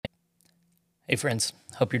Hey friends,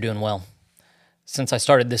 hope you're doing well. Since I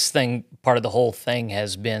started this thing, part of the whole thing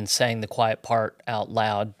has been saying the quiet part out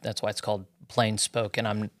loud. That's why it's called plain spoken.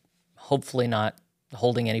 I'm hopefully not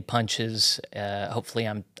holding any punches. Hopefully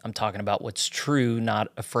I'm talking about what's true, not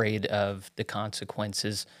afraid of the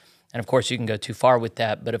consequences. And of course, you can go too far with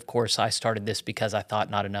that. But of course, I started this because I thought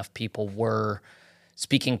not enough people were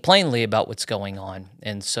speaking plainly about what's going on.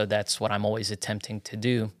 And so that's what I'm always attempting to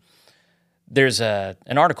do. There's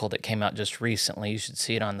an article that came out just recently. You should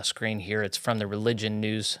see it on the screen here. It's from the Religion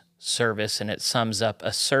News Service, and it sums up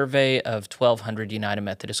a survey of 1,200 United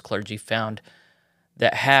Methodist clergy found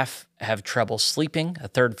that half have trouble sleeping, a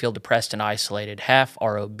third feel depressed and isolated, half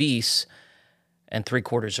are obese, and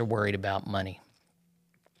three-quarters are worried about money.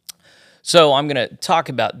 So I'm going to talk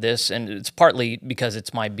about this, and it's partly because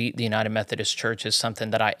it's my beat. The United Methodist Church is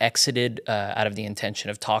something that I exited out of the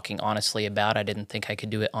intention of talking honestly about. I didn't think I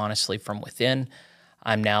could do it honestly from within.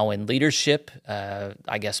 I'm now in leadership,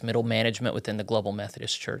 I guess middle management within the Global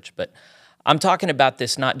Methodist Church. But I'm talking about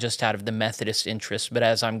this not just out of the Methodist interest, but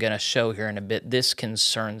as I'm going to show here in a bit, this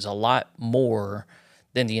concerns a lot more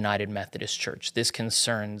than the United Methodist Church. This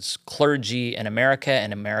concerns clergy in America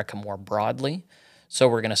and America more broadly. So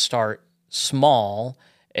we're going to start small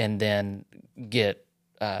and then get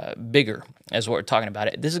bigger as what we're talking about.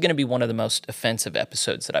 This is going to be one of the most offensive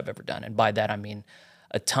episodes that I've ever done. And by that, I mean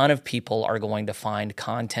a ton of people are going to find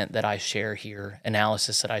content that I share here,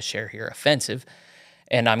 analysis that I share here, offensive.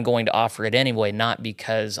 And I'm going to offer it anyway, not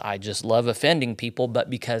because I just love offending people, but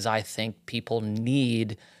because I think people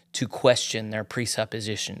need to question their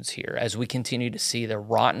presuppositions here. As we continue to see the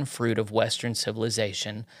rotten fruit of Western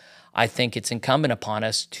civilization, I think it's incumbent upon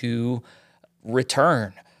us to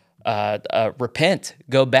return, repent,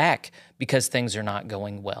 go back, because things are not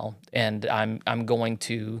going well. And I'm going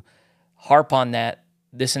to harp on that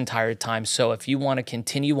this entire time. So if you want to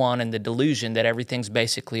continue on in the delusion that everything's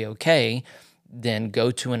basically okay, then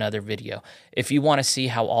go to another video. If you want to see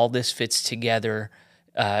how all this fits together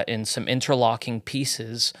in some interlocking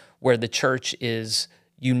pieces where the church is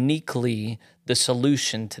uniquely the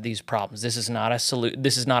solution to these problems. This is not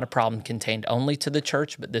a problem contained only to the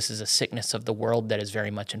church, but this is a sickness of the world that has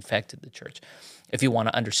very much infected the church. If you want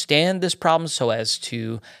to understand this problem so as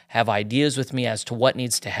to have ideas with me as to what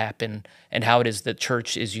needs to happen and how it is that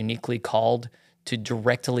church is uniquely called to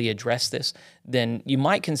directly address this, then you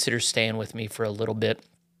might consider staying with me for a little bit.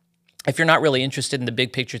 If you're not really interested in the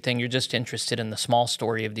big picture thing, you're just interested in the small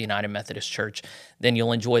story of the United Methodist Church, then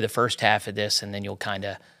you'll enjoy the first half of this, and then you'll kind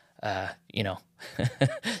of,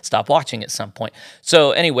 stop watching at some point.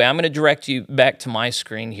 So anyway, I'm going to direct you back to my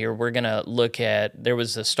screen here. We're going to look at, there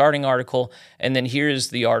was a starting article, and then here's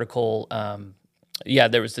the article.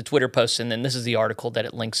 There was the Twitter post, and then this is the article that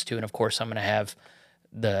it links to, and of course I'm going to have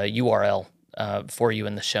the URL for you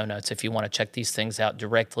in the show notes if you want to check these things out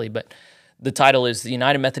directly. But the title is "The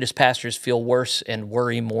United Methodist Pastors Feel Worse and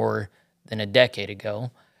Worry More Than a Decade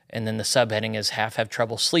Ago." And then the subheading is "Half Have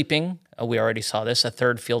Trouble Sleeping." We already saw this. A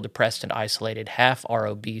third feel depressed and isolated. Half are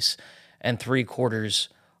obese. And three-quarters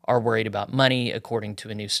are worried about money, according to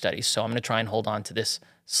a new study. So I'm going to try and hold on to this: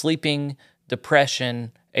 sleeping,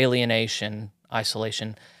 depression, alienation,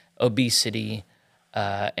 isolation, obesity,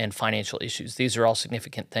 and financial issues. These are all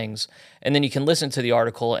significant things. And then you can listen to the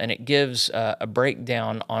article, and it gives a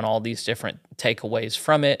breakdown on all these different takeaways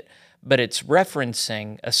from it, but it's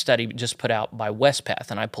referencing a study just put out by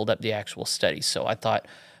Westpath, and I pulled up the actual study. So I thought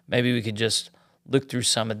maybe we could just look through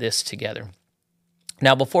some of this together.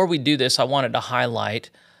 Now, before we do this, I wanted to highlight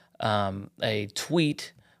a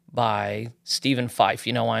tweet by Stephen Fife.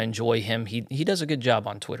 You know, I enjoy him. He does a good job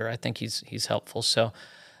on Twitter. I think he's helpful. So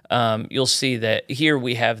you'll see that here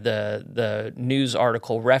we have the news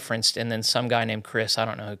article referenced, and then some guy named Chris, I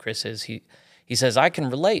don't know who Chris is, he says, "I can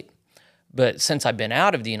relate, but since I've been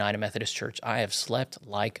out of the United Methodist Church, I have slept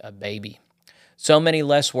like a baby. So many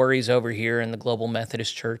less worries over here in the Global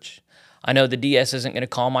Methodist Church. I know the DS isn't going to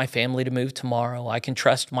call my family to move tomorrow. I can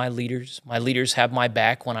trust my leaders. My leaders have my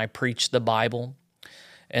back when I preach the Bible."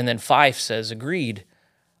 And then Fife says, "Agreed.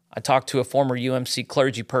 I talked to a former UMC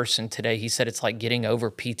clergy person today. He said it's like getting over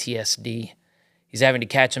PTSD. He's having to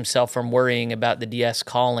catch himself from worrying about the DS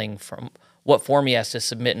calling, from what form he has to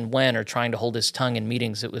submit and when, or trying to hold his tongue in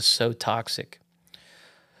meetings. It was so toxic."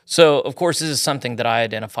 So, of course, this is something that I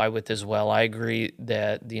identify with as well. I agree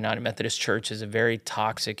that the United Methodist Church is a very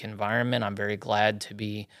toxic environment. I'm very glad to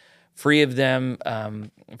be free of them.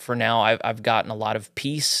 For now, I've gotten a lot of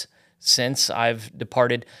peace since I've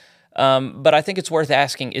departed. But I think it's worth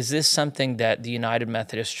asking, is this something that the United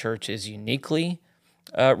Methodist Church is uniquely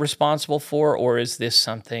responsible for, or is this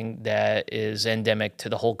something that is endemic to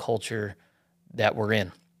the whole culture that we're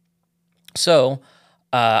in? So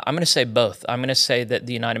I'm going to say both. I'm going to say that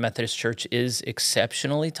the United Methodist Church is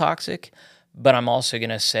exceptionally toxic, but I'm also going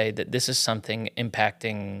to say that this is something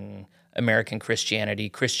impacting American Christianity,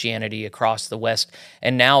 Christianity across the West.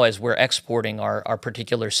 And now, as we're exporting our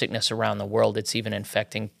particular sickness around the world, it's even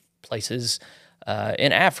infecting places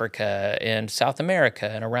in Africa and South America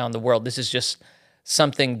and around the world. This is just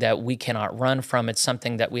something that we cannot run from. It's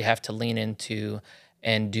something that we have to lean into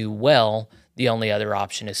and do well. The only other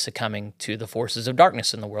option is succumbing to the forces of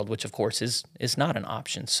darkness in the world, which of course is not an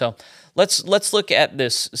option. So let's look at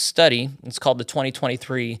this study. It's called the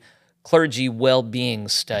 2023 Clergy Well-Being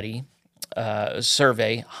Study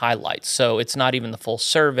Survey Highlights. So it's not even the full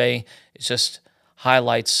survey; it's just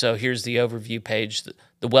highlights. So here's the overview page.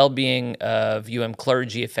 The well-being of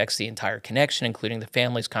clergy affects the entire connection, including the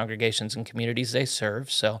families, congregations, and communities they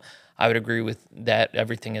serve. So I would agree with that.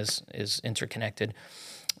 Everything is interconnected.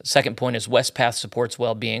 Second point is Westpath supports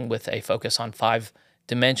well-being with a focus on 5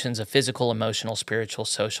 dimensions of physical, emotional, spiritual,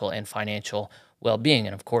 social, and financial well-being.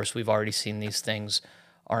 And of course, we've already seen these things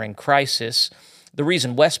are in crisis. The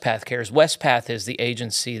reason Westpath cares, Westpath is the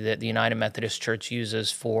agency that the United Methodist Church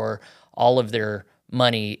uses for all of their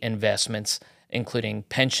money investments, including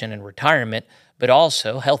pension and retirement, but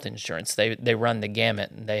also health insurance. They run the gamut,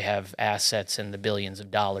 and they have assets in the billions of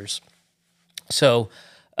dollars. So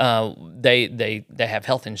they have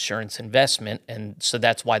health insurance investment, and so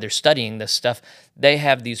that's why they're studying this stuff. They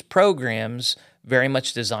have these programs very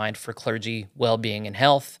much designed for clergy well-being and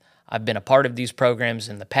health. I've been a part of these programs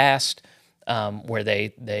in the past, where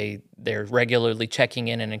they're regularly checking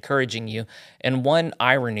in and encouraging you. And one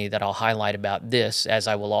irony that I'll highlight about this, as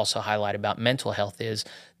I will also highlight about mental health, is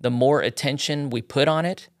the more attention we put on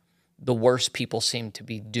it, the worse people seem to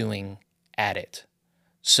be doing at it.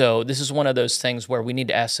 So this is one of those things where we need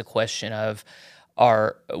to ask the question of,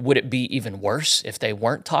 would it be even worse if they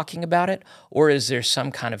weren't talking about it? Or is there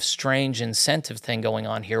some kind of strange incentive thing going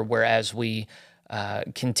on here, whereas we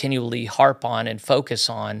continually harp on and focus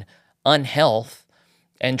on unhealth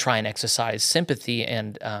and try and exercise sympathy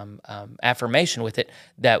and affirmation with it,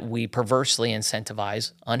 that we perversely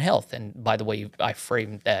incentivize unhealth? And by the way, I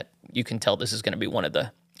framed that. You can tell this is going to be one of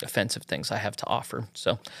the offensive things I have to offer.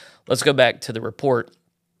 So let's go back to the report.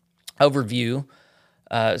 Overview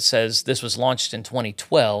says this was launched in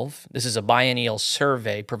 2012. This is a biennial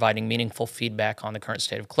survey providing meaningful feedback on the current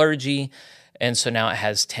state of clergy. And so now it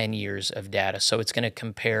has 10 years of data. So it's going to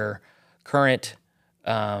compare current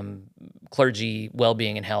clergy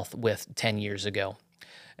well-being and health with 10 years ago.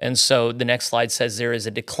 And so the next slide says there is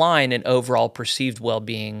a decline in overall perceived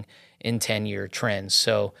well-being in 10-year trends.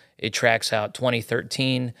 So it tracks out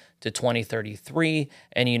 2013 to 2033,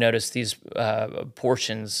 and you notice these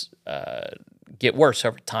portions get worse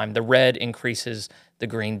over time. The red increases, the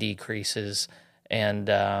green decreases, and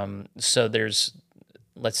so there's,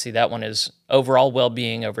 let's see, that one is overall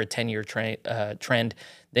well-being over a 10-year trend.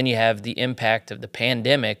 Then you have the impact of the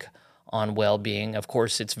pandemic on well-being. Of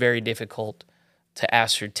course, it's very difficult to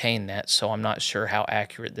ascertain that, so I'm not sure how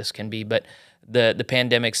accurate this can be, but the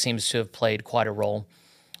pandemic seems to have played quite a role.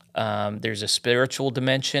 There's a spiritual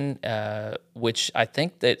dimension, which I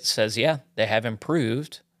think that says, yeah, they have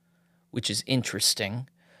improved, which is interesting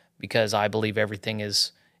because I believe everything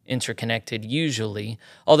is interconnected usually.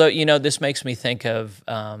 Although, this makes me think of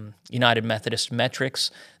United Methodist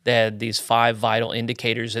metrics. They had these 5 vital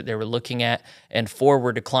indicators that they were looking at, and 4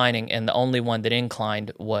 were declining, and the only one that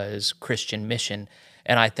inclined was Christian mission.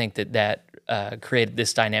 And I think that created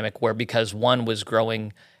this dynamic where, because one was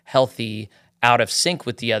growing healthy out of sync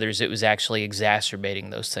with the others, it was actually exacerbating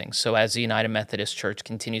those things. So as the United Methodist Church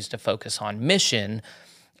continues to focus on mission,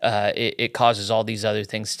 it causes all these other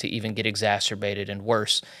things to even get exacerbated and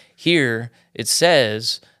worse. Here, it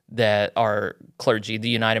says that our clergy, the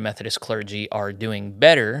United Methodist clergy, are doing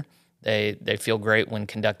better. They feel great when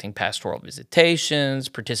conducting pastoral visitations,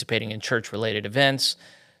 participating in church-related events.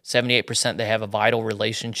 78% they have a vital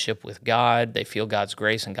relationship with God. They feel God's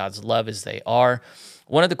grace and God's love as they are.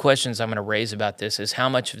 One of the questions I'm going to raise about this is how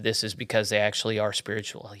much of this is because they actually are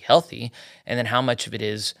spiritually healthy, and then how much of it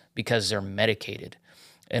is because they're medicated.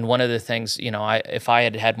 And one of the things, if I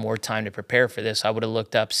had had more time to prepare for this, I would have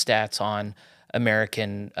looked up stats on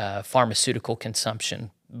American pharmaceutical consumption.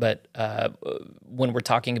 But when we're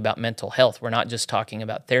talking about mental health, we're not just talking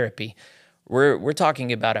about therapy. We're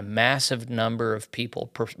talking about a massive number of people,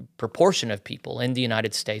 proportion of people in the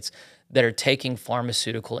United States that are taking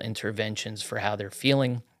pharmaceutical interventions for how they're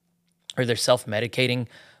feeling, or they're self-medicating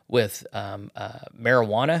with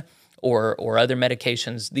marijuana or other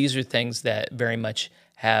medications. These are things that very much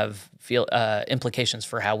have implications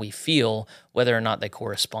for how we feel, whether or not they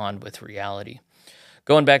correspond with reality.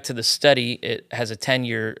 going back to the study, it has a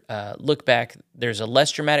 10-year look back. There's a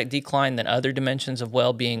less dramatic decline than other dimensions of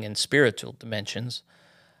well-being and spiritual dimensions.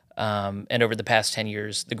 And over the past 10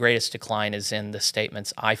 years, the greatest decline is in the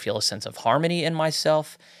statements, I feel a sense of harmony in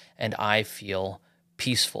myself, and I feel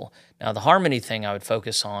peaceful. Now, the harmony thing I would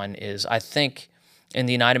focus on is, I think in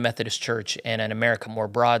the United Methodist Church and in America more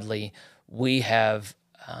broadly, we have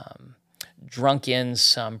drunk in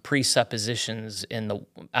some presuppositions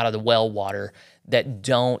out of the well water that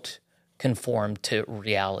don't conform to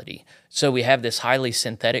reality. So we have this highly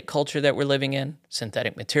synthetic culture that we're living in: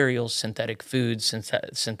 synthetic materials, synthetic foods,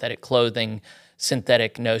 synthetic clothing,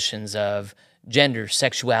 synthetic notions of gender,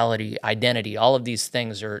 sexuality, identity. All of these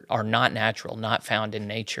things are not natural, not found in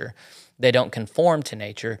nature. They don't conform to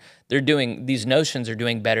nature. These notions are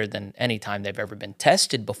doing better than any time they've ever been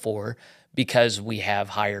tested before, because we have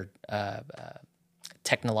higher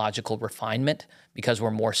technological refinement, because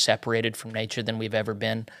we're more separated from nature than we've ever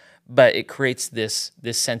been. But it creates this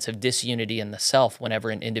sense of disunity in the self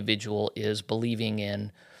whenever an individual is believing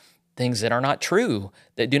in things that are not true,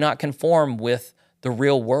 that do not conform with the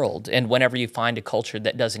real world. And whenever you find a culture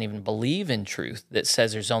that doesn't even believe in truth, that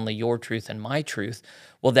says there's only your truth and my truth,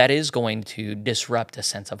 well, that is going to disrupt a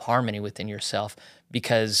sense of harmony within yourself,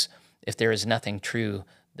 because if there is nothing true,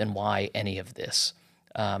 then why any of this?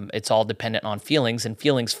 It's all dependent on feelings, and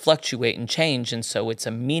feelings fluctuate and change, and so it's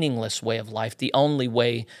a meaningless way of life. The only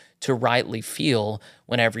way to rightly feel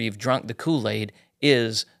whenever you've drunk the Kool-Aid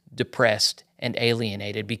is depressed and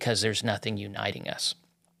alienated, because there's nothing uniting us.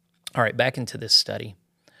 All right, back into this study.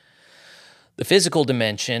 The physical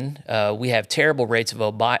dimension, we have terrible rates of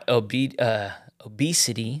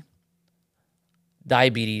obesity,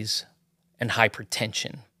 diabetes, and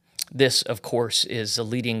hypertension. This, of course, is the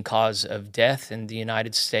leading cause of death in the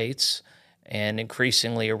United States, and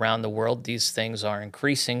increasingly around the world, these things are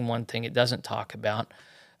increasing. One thing it doesn't talk about,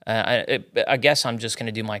 I guess I'm just going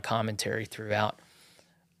to do my commentary throughout.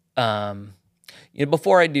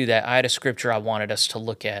 Before I do that, I had a scripture I wanted us to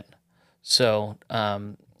look at. So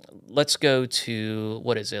let's go to,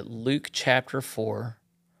 Luke chapter 4,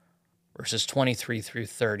 verses 23 through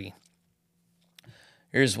 30.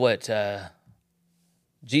 Here's what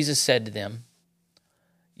Jesus said to them: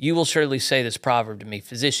 "You will surely say this proverb to me,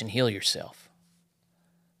 'Physician, heal yourself.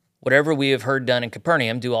 Whatever we have heard done in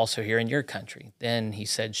Capernaum, do also here in your country.' Then he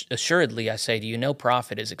said, 'Assuredly, I say to you, no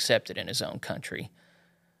prophet is accepted in his own country.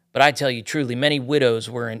 But I tell you truly, many widows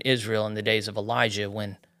were in Israel in the days of Elijah,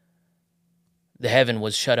 when the heaven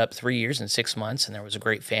was shut up 3 years and 6 months, and there was a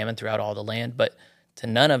great famine throughout all the land. But to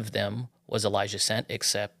none of them was Elijah sent,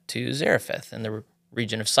 except to Zarephath in the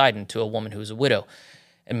region of Sidon, to a woman who was a widow.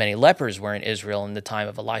 And many lepers were in Israel in the time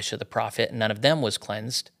of Elisha the prophet, and none of them was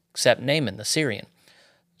cleansed, except Naaman the Syrian.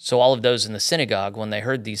 So all of those in the synagogue, when they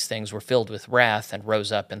heard these things, were filled with wrath, and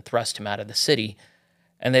rose up and thrust him out of the city.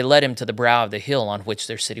 And they led him to the brow of the hill on which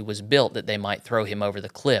their city was built, that they might throw him over the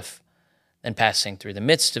cliff. Then passing through the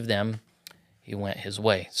midst of them, he went his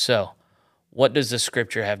way." So what does the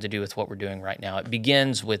scripture have to do with what we're doing right now? It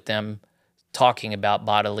begins with them talking about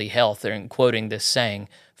bodily health. They're quoting this saying,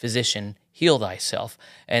 "Physician, heal thyself."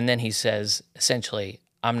 And then he says, essentially,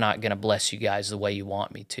 I'm not going to bless you guys the way you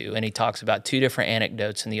want me to. And he talks about two different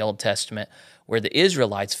anecdotes in the Old Testament where the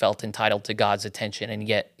Israelites felt entitled to God's attention, and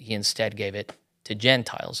yet he instead gave it to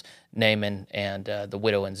Gentiles, Naaman and the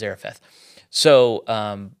widow in Zarephath. So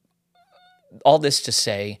all this to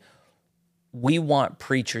say, we want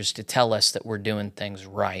preachers to tell us that we're doing things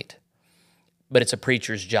right, but it's a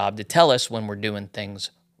preacher's job to tell us when we're doing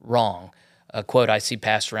things wrong. A quote I see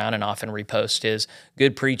passed around and often repost is,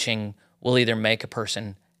 "Good preaching will either make a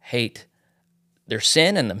person hate their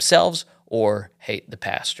sin and themselves or hate the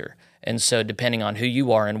pastor." And so depending on who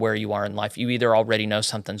you are and where you are in life, you either already know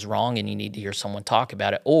something's wrong and you need to hear someone talk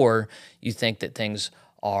about it, or you think that things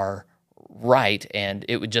are right and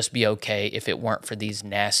it would just be okay if it weren't for these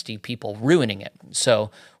nasty people ruining it. So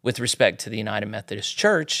with respect to the United Methodist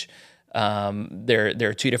Church, there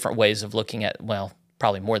are two different ways of looking at, well,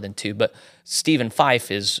 probably more than two, but Stephen Fife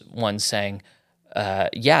is one saying,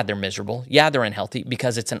 yeah, they're miserable. Yeah, they're unhealthy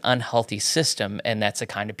because it's an unhealthy system, and that's the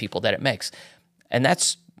kind of people that it makes. And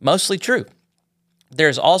that's mostly true.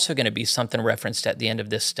 There's also going to be something referenced at the end of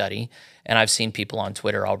this study, and I've seen people on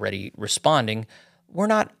Twitter already responding. We're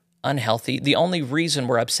not unhealthy. The only reason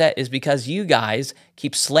we're upset is because you guys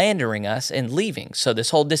keep slandering us and leaving. So this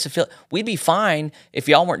whole we'd be fine if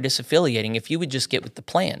y'all weren't disaffiliating, if you would just get with the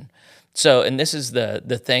plan. So, and this is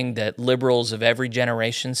the thing that liberals of every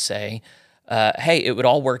generation say, hey, it would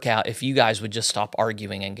all work out if you guys would just stop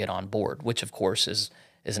arguing and get on board, which of course is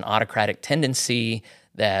an autocratic tendency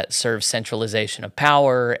that serves centralization of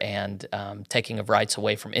power and taking of rights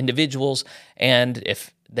away from individuals. And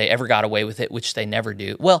if they ever got away with it, which they never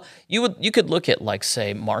do, well, you could look at, like,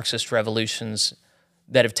 say, Marxist revolutions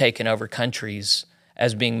that have taken over countries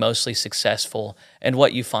as being mostly successful, and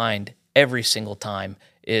what you find every single time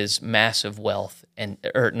is massive wealth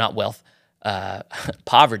or not wealth,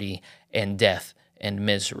 poverty and death and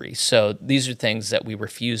misery. So these are things that we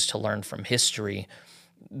refuse to learn from history.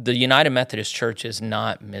 The United Methodist Church is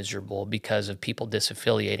not miserable because of people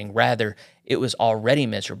disaffiliating. Rather, it was already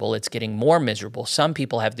miserable. It's getting more miserable. Some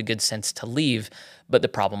people have the good sense to leave, but the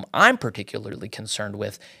problem I'm particularly concerned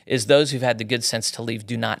with is those who've had the good sense to leave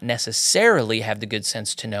do not necessarily have the good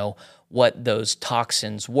sense to know what those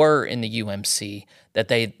toxins were in the UMC that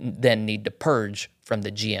they then need to purge from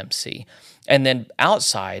the GMC. And then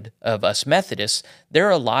outside of us Methodists, there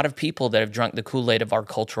are a lot of people that have drunk the Kool-Aid of our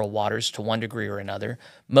cultural waters to one degree or another.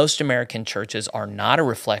 Most American churches are not a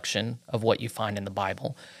reflection of what you find in the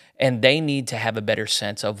Bible, and they need to have a better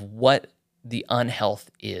sense of what the unhealth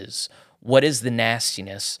is. What is the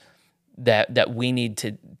nastiness that we need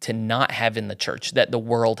to not have in the church, that the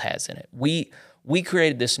world has in it? We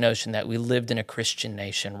created this notion that we lived in a Christian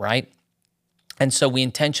nation, right? And so we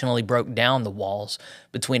intentionally broke down the walls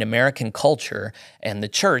between American culture and the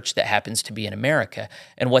church that happens to be in America.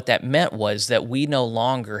 And what that meant was that we no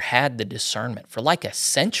longer had the discernment for like a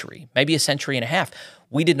century, maybe a century and a half.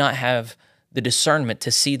 We did not have the discernment to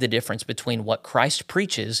see the difference between what Christ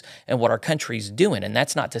preaches and what our country's doing. And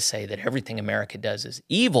that's not to say that everything America does is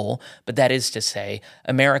evil, but that is to say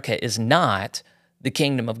America is not the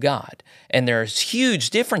kingdom of God. And there's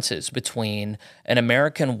huge differences between an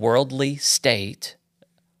American worldly state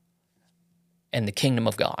and the kingdom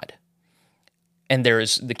of God. And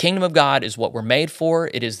the kingdom of God is what we're made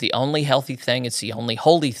for. It is the only healthy thing. It's the only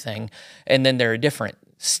holy thing. And then there are different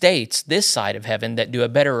states this side of heaven that do a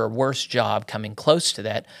better or worse job coming close to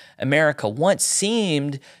that. America once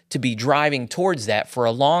seemed to be driving towards that for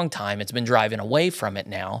a long time. It's been driving away from it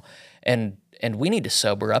now. And we need to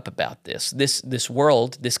sober up about this. This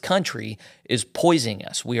world, this country is poisoning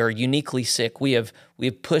us. We are uniquely sick. We have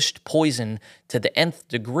pushed poison to the nth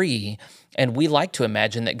degree, and we like to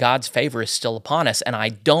imagine that God's favor is still upon us. And I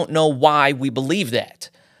don't know why we believe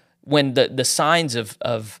that when the signs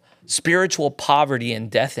of spiritual poverty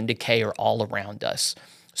and death and decay are all around us.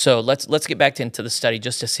 So let's get back into the study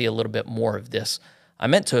just to see a little bit more of this. I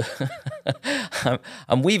meant to,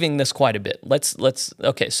 I'm weaving this quite a bit.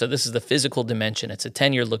 Okay, so this is the physical dimension. It's a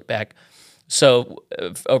 10-year look back. So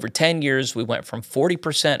over 10 years, we went from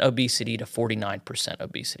 40% obesity to 49%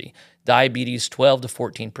 obesity. Diabetes, 12 to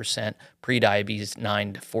 14%. Prediabetes,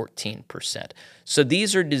 9 to 14%. So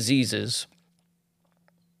these are diseases.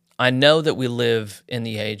 I know that we live in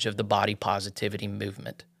the age of the body positivity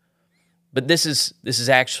movement, but this is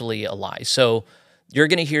actually a lie. So you're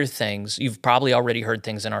going to hear things. You've probably already heard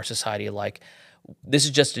things in our society like, this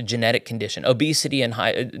is just a genetic condition. Obesity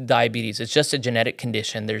and diabetes, it's just a genetic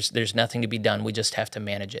condition. There's nothing to be done. We just have to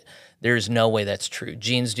manage it. There's no way that's true.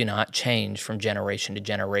 Genes do not change from generation to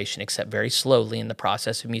generation, except very slowly in the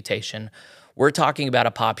process of mutation. We're talking about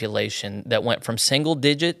a population that went from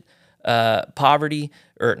single-digit obesity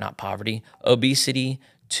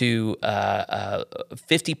to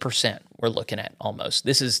 50%. We're looking at almost.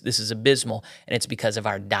 This is abysmal, and it's because of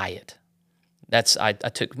our diet. I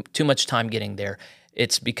took too much time getting there.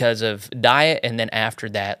 It's because of diet, and then after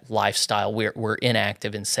that, lifestyle. We're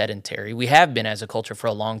inactive and sedentary. We have been as a culture for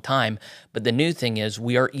a long time, but the new thing is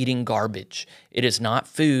we are eating garbage. It is not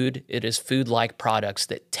food. It is food-like products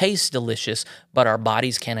that taste delicious, but our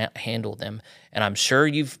bodies cannot handle them. And I'm sure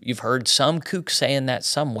you've heard some kook saying that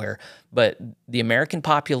somewhere, but the American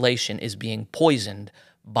population is being poisoned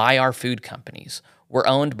by our food companies. We're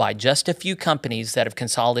owned by just a few companies that have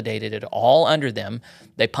consolidated it all under them.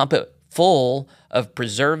 They pump it full of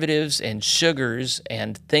preservatives and sugars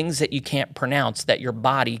and things that you can't pronounce that your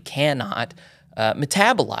body cannot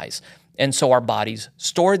metabolize. And so our bodies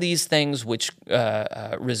store these things, which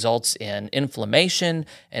results in inflammation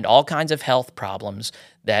and all kinds of health problems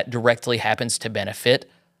that directly happens to benefit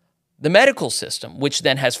the medical system, which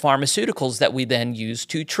then has pharmaceuticals that we then use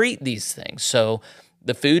to treat these things. So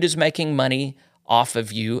the food is making money off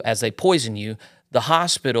of you as they poison you. The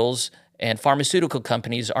hospitals and pharmaceutical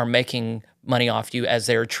companies are making money off you as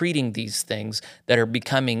they're treating these things that are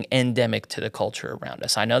becoming endemic to the culture around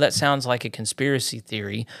us. I know that sounds like a conspiracy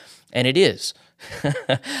theory, and it is.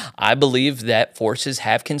 I believe that forces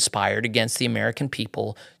have conspired against the American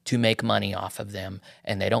people to make money off of them,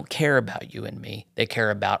 and they don't care about you and me. They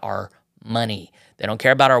care about our money. They don't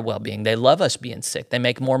care about our well-being. They love us being sick. They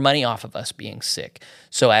make more money off of us being sick.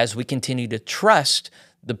 So as we continue to trust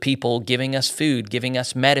the people giving us food, giving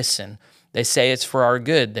us medicine, they say it's for our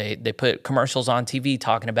good. They put commercials on TV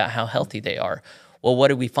talking about how healthy they are. Well, what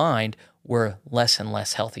do we find? We're less and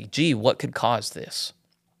less healthy. Gee, what could cause this?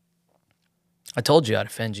 I told you I'd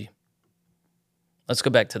offend you. Let's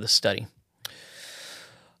go back to the study.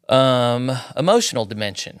 Emotional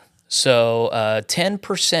dimension. So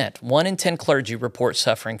 10%, 1 in 10 clergy report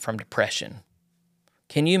suffering from depression.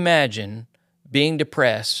 Can you imagine being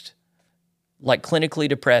depressed, like clinically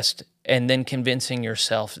depressed, and then convincing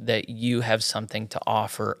yourself that you have something to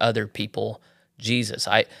offer other people Jesus?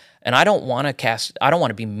 I don't want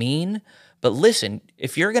to be mean, but listen,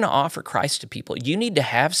 if you're going to offer Christ to people, you need to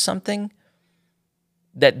have something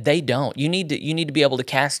that they don't. You need to be able to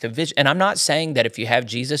cast a vision. And I'm not saying that if you have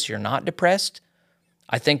Jesus, you're not depressed.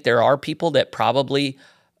 I think there are people that probably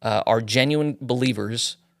are genuine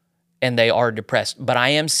believers and they are depressed. But I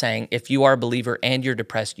am saying if you are a believer and you're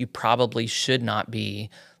depressed, you probably should not be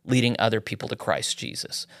leading other people to Christ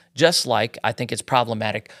Jesus. Just like I think it's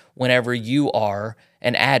problematic whenever you are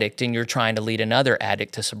an addict and you're trying to lead another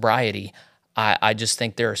addict to sobriety. I just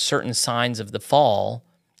think there are certain signs of the fall.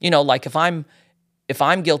 Like if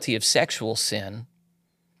I'm guilty of sexual sin,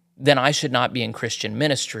 then I should not be in Christian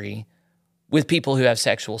ministry with people who have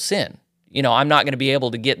sexual sin. I'm not going to be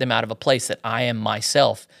able to get them out of a place that I am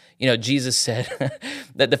myself. Jesus said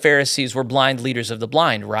that the Pharisees were blind leaders of the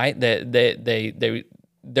blind, right? They're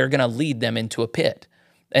going to lead them into a pit.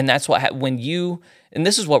 And that's what, and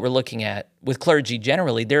this is what we're looking at with clergy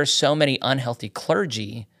generally. There are so many unhealthy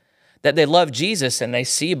clergy that they love Jesus and they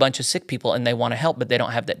see a bunch of sick people and they want to help, but they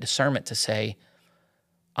don't have that discernment to say,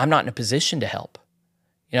 I'm not in a position to help.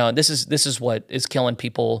 This is what is killing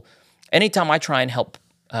people. Anytime I try and help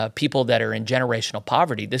people that are in generational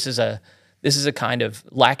poverty, this is a kind of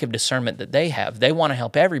lack of discernment that they have. They want to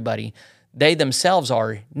help everybody. They themselves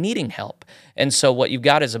are needing help. And so what you've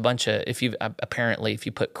got is a bunch of, if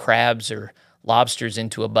you put crabs or lobsters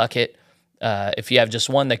into a bucket, if you have just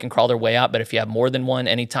one, they can crawl their way out. But if you have more than one,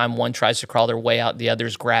 anytime one tries to crawl their way out, the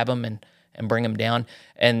others grab them and bring them down.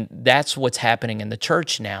 And that's what's happening in the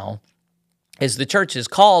church now, is the church is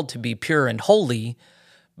called to be pure and holy,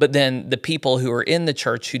 but then the people who are in the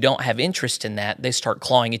church who don't have interest in that, they start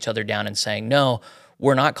clawing each other down and saying, no,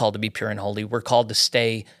 we're not called to be pure and holy. We're called to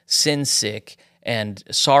stay sin sick and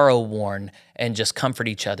sorrow worn and just comfort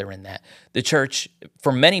each other in that. The church,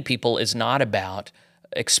 for many people, is not about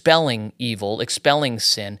expelling evil, expelling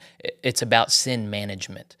sin. It's about sin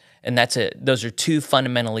management. And those are two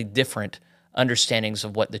fundamentally different understandings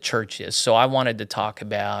of what the church is. So I wanted to talk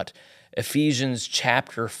about Ephesians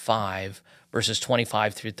chapter 5, verses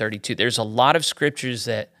 25 through 32. There's a lot of scriptures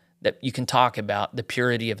that you can talk about the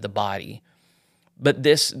purity of the body. But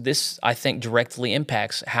this I think directly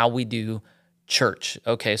impacts how we do church.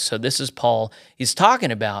 Okay, so this is Paul. He's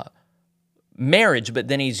talking about marriage, but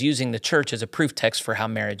then he's using the church as a proof text for how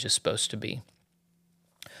marriage is supposed to be.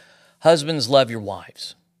 Husbands, love your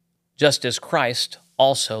wives, just as Christ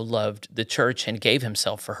also loved the church and gave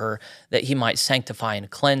himself for her, that he might sanctify and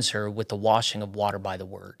cleanse her with the washing of water by the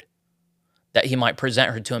word, that he might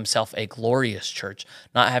present her to himself a glorious church,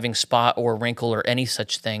 not having spot or wrinkle or any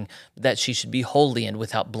such thing, but that she should be holy and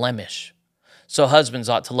without blemish. So husbands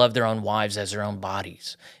ought to love their own wives as their own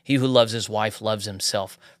bodies. He who loves his wife loves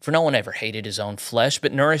himself, for no one ever hated his own flesh,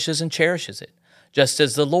 but nourishes and cherishes it, just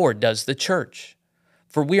as the Lord does the church.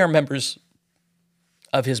 For we are members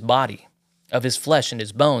of his body, of his flesh and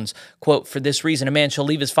his bones. Quote, for this reason a man shall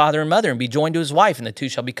leave his father and mother and be joined to his wife, and the two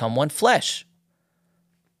shall become one flesh.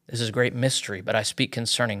 This is a great mystery, but I speak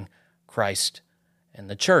concerning Christ and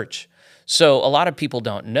the church. So a lot of people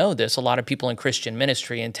don't know this. A lot of people in Christian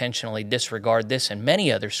ministry intentionally disregard this and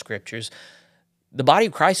many other scriptures. The body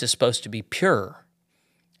of Christ is supposed to be pure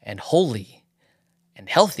and holy and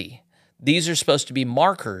healthy. These are supposed to be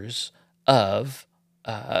markers of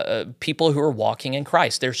people who are walking in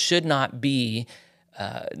Christ. There should not be,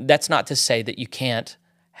 that's not to say that you can't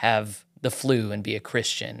have the flu and be a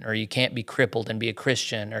Christian, or you can't be crippled and be a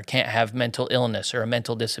Christian, or can't have mental illness or a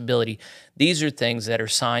mental disability. These are things that are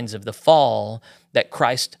signs of the fall that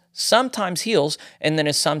Christ sometimes heals, and then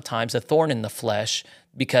is sometimes a thorn in the flesh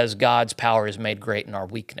because God's power is made great in our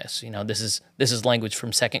weakness. This is language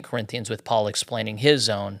from 2 Corinthians with Paul explaining his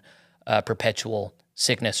own perpetual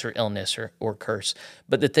sickness or illness or curse.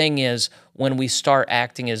 But the thing is, when we start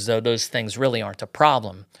acting as though those things really aren't a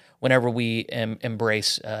problem, whenever we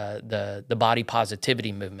embrace the body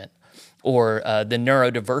positivity movement or the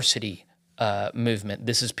neurodiversity movement.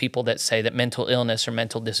 This is people that say that mental illness or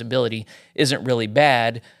mental disability isn't really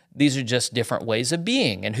bad. These are just different ways of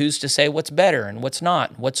being, and who's to say what's better and what's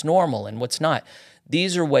not, what's normal and what's not.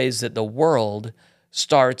 These are ways that the world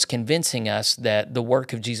starts convincing us that the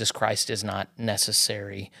work of Jesus Christ is not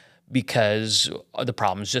necessary, because the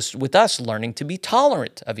problem is just with us learning to be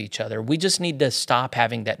tolerant of each other. We just need to stop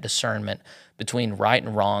having that discernment between right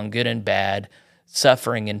and wrong, good and bad,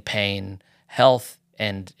 suffering and pain, health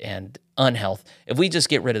and unhealth. If we just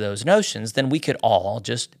get rid of those notions, then we could all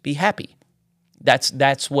just be happy.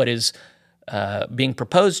 That's what is being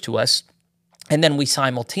proposed to us. And then we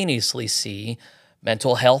simultaneously see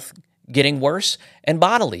mental health getting worse and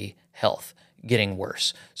bodily health getting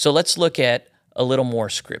worse. So let's look at a little more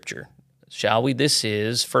scripture, shall we? This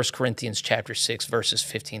is 1 Corinthians chapter 6, verses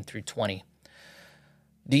 15 through 20.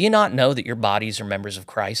 Do you not know that your bodies are members of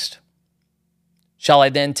Christ? Shall I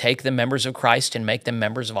then take the members of Christ and make them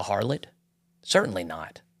members of a harlot? Certainly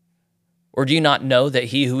not. Or do you not know that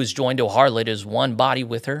he who is joined to a harlot is one body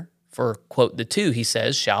with her? For, quote, the two, he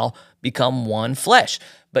says, shall become one flesh.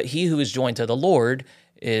 But he who is joined to the Lord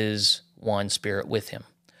is one spirit with him.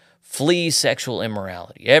 Flee sexual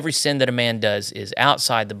immorality. Every sin that a man does is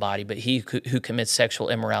outside the body, but he who commits sexual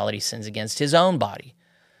immorality sins against his own body.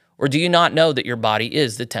 Or do you not know that your body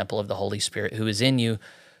is the temple of the Holy Spirit who is in you,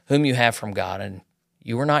 whom you have from God, and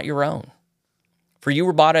you are not your own? For you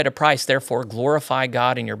were bought at a price, therefore glorify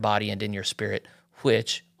God in your body and in your spirit,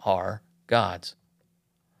 which are God's.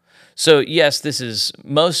 So yes, this is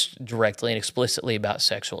most directly and explicitly about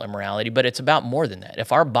sexual immorality, but it's about more than that.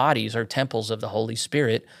 If our bodies are temples of the Holy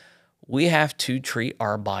Spirit, we have to treat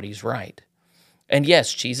our bodies right. And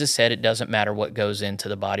yes, Jesus said it doesn't matter what goes into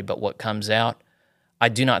the body, but what comes out. I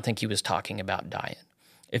do not think he was talking about diet.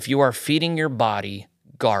 If you are feeding your body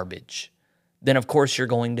garbage, then of course you're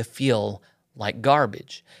going to feel like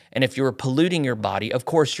garbage. And if you're polluting your body, of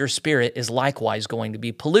course your spirit is likewise going to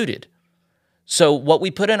be polluted. So what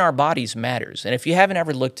we put in our bodies matters. And if you haven't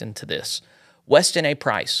ever looked into this, Weston A.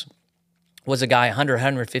 Price was a guy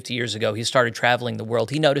 150 years ago. He started traveling the world.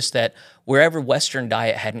 He noticed that wherever Western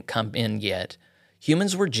diet hadn't come in yet,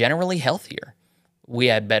 humans were generally healthier. We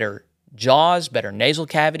had better jaws, better nasal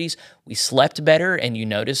cavities. We slept better, and you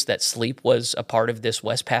notice that sleep was a part of this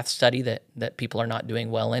Westpath study that people are not doing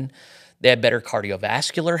well in. They had better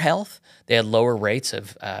cardiovascular health. They had lower rates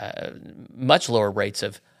of, much lower rates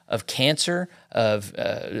of cancer, of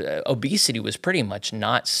obesity was pretty much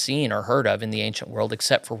not seen or heard of in the ancient world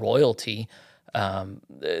except for royalty.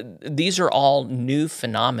 These are all new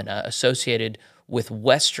phenomena associated with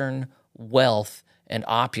Western wealth and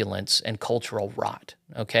opulence and cultural rot,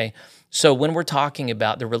 okay? So when we're talking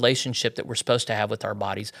about the relationship that we're supposed to have with our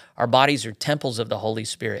bodies are temples of the Holy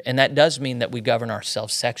Spirit, and that does mean that we govern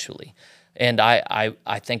ourselves sexually. And I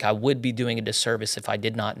think I would be doing a disservice if I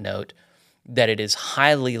did not note that it is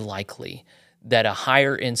highly likely that a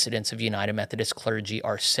higher incidence of United Methodist clergy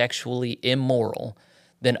are sexually immoral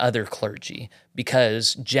than other clergy,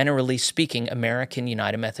 because generally speaking, American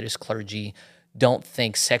United Methodist clergy don't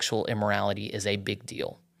think sexual immorality is a big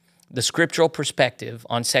deal. The scriptural perspective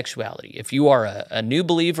on sexuality, if you are a new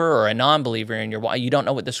believer or a non-believer and you don't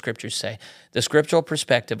know what the scriptures say, the scriptural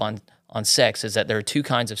perspective on sex is that there are two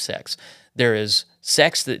kinds of sex. There is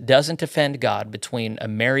sex that doesn't offend God between a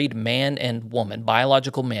married man and woman,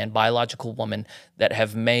 biological man, biological woman, that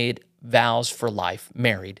have made vows for life,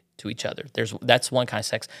 married to each other. That's one kind of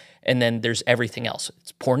sex. And then there's everything else.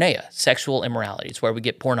 It's porneia, sexual immorality. It's where we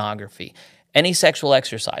get pornography. Any sexual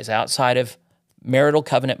exercise outside of marital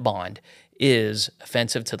covenant bond is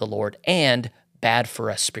offensive to the Lord and bad for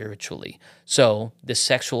us spiritually. So this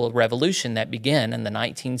sexual revolution that began in the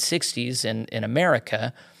 1960s in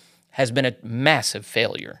America has been a massive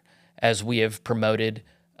failure, as we have promoted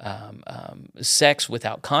sex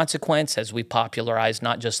without consequence, as we popularized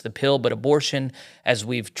not just the pill but abortion, as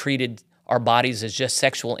we've treated our bodies as just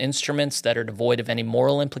sexual instruments that are devoid of any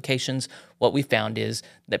moral implications. What we found is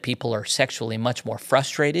that people are sexually much more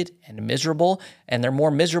frustrated and miserable, and they're more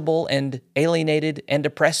miserable and alienated and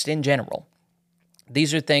depressed in general.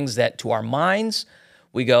 These are things that to our minds,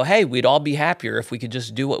 we go, hey, we'd all be happier if we could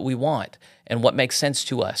just do what we want and what makes sense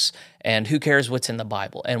to us, and who cares what's in the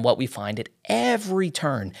Bible. And what we find at every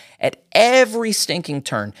turn, at every stinking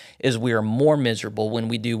turn, is we are more miserable when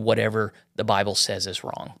we do whatever the Bible says is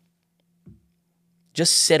wrong.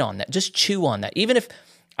 Just sit on that. Just chew on that. Even if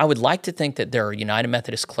I would like to think that there are United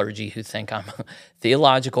Methodist clergy who think I'm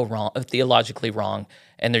theologically wrong,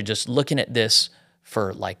 and they're just looking at this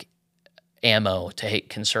for like ammo to hate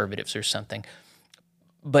conservatives or something.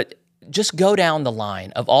 But just go down the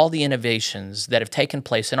line of all the innovations that have taken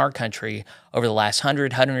place in our country over the last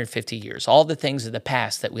 150 years, all the things of the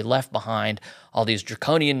past that we left behind, all these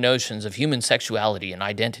draconian notions of human sexuality and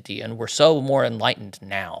identity, and we're so more enlightened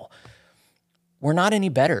now. We're not any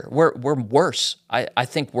better. We're worse. I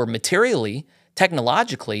think we're materially,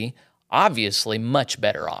 technologically, obviously much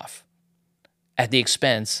better off at the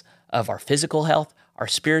expense of our physical health, our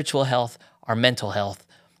spiritual health, our mental health.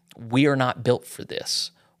 We are not built for this.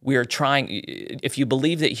 We are trying, if you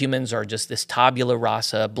believe that humans are just this tabula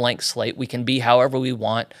rasa, blank slate, we can be however we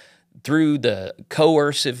want. Through the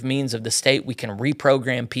coercive means of the state, we can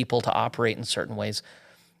reprogram people to operate in certain ways.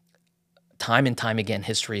 Time and time again,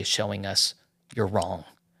 history is showing us you're wrong.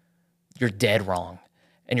 You're dead wrong.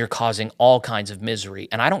 And you're causing all kinds of misery.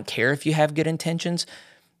 And I don't care if you have good intentions.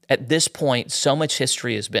 At this point, so much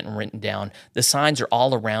history has been written down. The signs are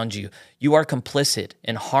all around you. You are complicit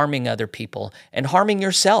in harming other people and harming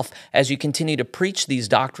yourself as you continue to preach these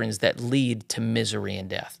doctrines that lead to misery and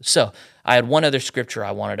death. So I had one other scripture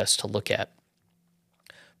I wanted us to look at.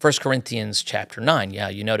 1 Corinthians chapter 9. Yeah,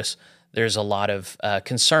 you notice there's a lot of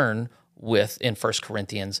concern with, in 1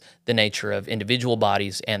 Corinthians, the nature of individual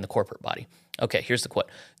bodies and the corporate body. Okay, here's the quote.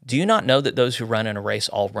 Do you not know that those who run in a race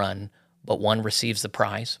all run, but one receives the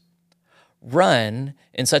prize? Run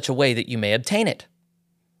in such a way that you may obtain it.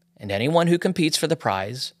 And anyone who competes for the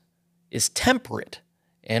prize is temperate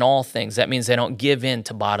in all things. That means they don't give in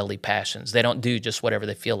to bodily passions. They don't do just whatever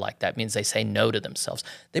they feel like. That means they say no to themselves.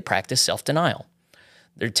 They practice self-denial.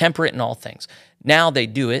 They're temperate in all things. Now they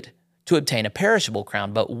do it to obtain a perishable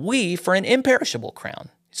crown, but we for an imperishable crown.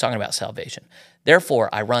 He's talking about salvation. Therefore,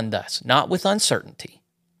 I run thus, not with uncertainty.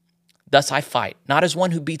 Thus I fight, not as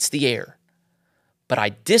one who beats the air, but I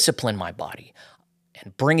discipline my body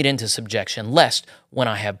and bring it into subjection, lest when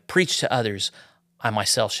I have preached to others, I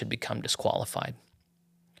myself should become disqualified.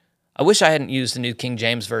 I wish I hadn't used the New King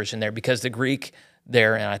James Version there, because the Greek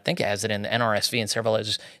there, and I think it has it in the NRSV and several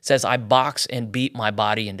others, says, I box and beat my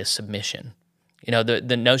body into submission. You know,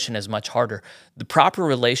 the notion is much harder. The proper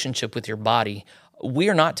relationship with your body, we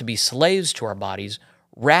are not to be slaves to our bodies.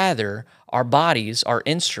 Rather, our bodies are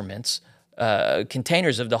instruments,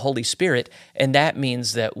 containers of the Holy Spirit, and that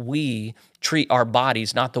means that we treat our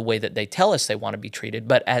bodies not the way that they tell us they want to be treated,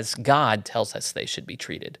 but as God tells us they should be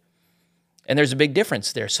treated. And there's a big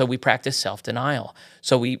difference there. So we practice self-denial.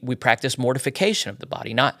 So we practice mortification of the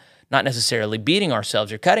body, not necessarily beating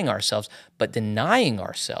ourselves or cutting ourselves, but denying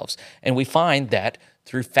ourselves. And we find that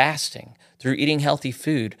through fasting, through eating healthy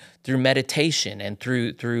food, through meditation, and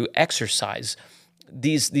through exercise,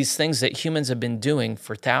 these things that humans have been doing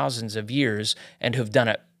for thousands of years and have done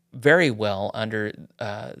it very well under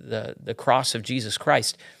the cross of Jesus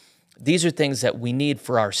Christ, these are things that we need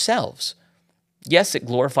for ourselves. Yes, it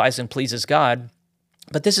glorifies and pleases God,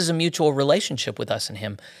 but this is a mutual relationship with us and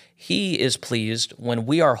Him. He is pleased when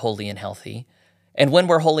we are holy and healthy, and when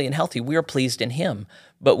we're holy and healthy, we are pleased in Him.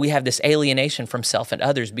 But we have this alienation from self and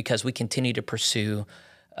others because we continue to pursue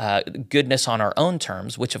goodness on our own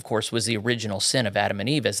terms, which of course was the original sin of Adam and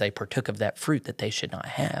Eve as they partook of that fruit that they should not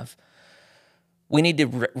have. We need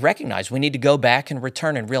to recognize, we need to go back and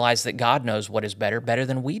return and realize that God knows what is better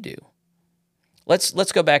than we do.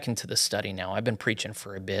 Let's go back into the study now. I've been preaching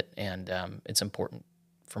for a bit, and it's important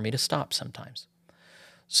for me to stop sometimes.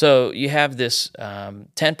 So you have this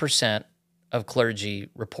 10% of clergy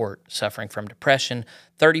report suffering from depression,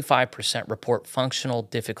 35% report functional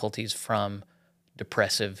difficulties from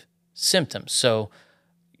depressive symptoms. So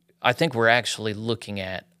I think we're actually looking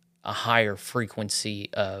at a higher frequency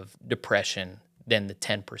of depression than the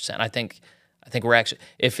 10%. I think we're actually,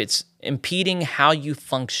 if it's impeding how you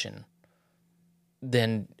function,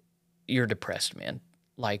 then you're depressed, man.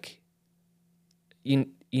 Like, you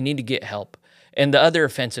need to get help. And the other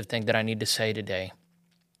offensive thing that I need to say today,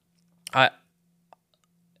 I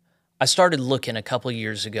started looking a couple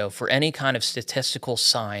years ago for any kind of statistical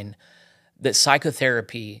sign that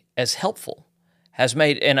psychotherapy as helpful has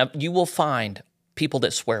made, and you will find people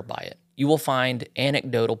that swear by it. You will find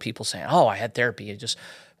anecdotal people saying, oh, I had therapy.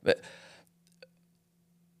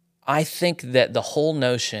 I think that the whole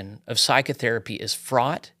notion of psychotherapy is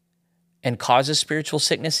fraught and causes spiritual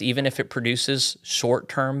sickness, even if it produces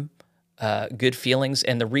short-term good feelings.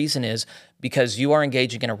 And the reason is because you are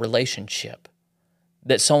engaging in a relationship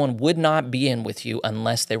that someone would not be in with you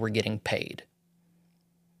unless they were getting paid.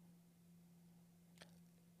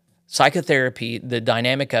 Psychotherapy, the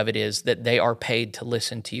dynamic of it is that they are paid to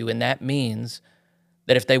listen to you, and that means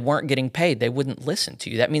that if they weren't getting paid, they wouldn't listen to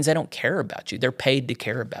you. That means they don't care about you. They're paid to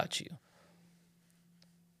care about you.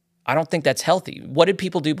 I don't think that's healthy. What did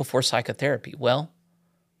people do before psychotherapy? Well,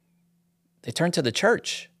 they turned to the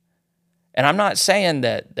church. And I'm not saying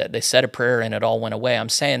that they said a prayer and it all went away. I'm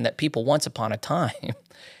saying that people once upon a time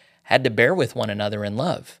had to bear with one another in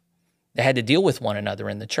love. They had to deal with one another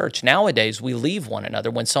in the church. Nowadays, we leave one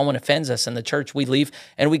another. When someone offends us in the church, we leave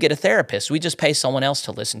and we get a therapist. We just pay someone else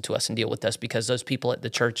to listen to us and deal with us because those people at the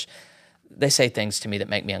church, they say things to me that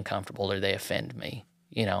make me uncomfortable or they offend me,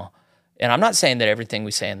 you know. And I'm not saying that everything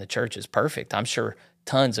we say in the church is perfect. I'm sure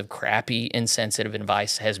tons of crappy, insensitive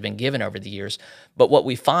advice has been given over the years. But what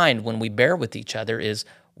we find when we bear with each other is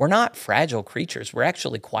we're not fragile creatures. We're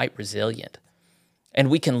actually quite resilient. And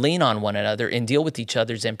we can lean on one another and deal with each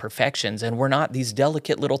other's imperfections. And we're not these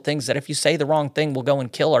delicate little things that if you say the wrong thing, we'll go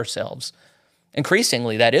and kill ourselves.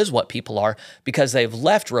 Increasingly, that is what people are because they've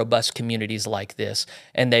left robust communities like this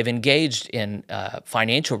and they've engaged in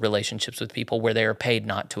financial relationships with people where they are paid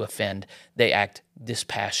not to offend. They act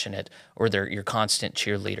dispassionate or they're your constant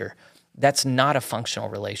cheerleader. That's not a functional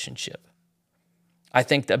relationship. I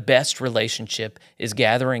think the best relationship is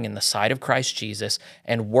gathering in the sight of Christ Jesus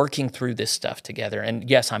and working through this stuff together. And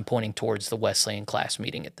yes, I'm pointing towards the Wesleyan class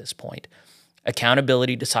meeting at this point.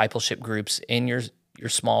 Accountability discipleship groups in your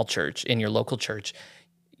small church, in your local church,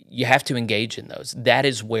 you have to engage in those. That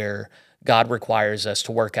is where God requires us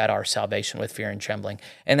to work out our salvation with fear and trembling.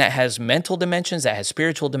 And that has mental dimensions, that has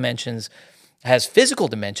spiritual dimensions, has physical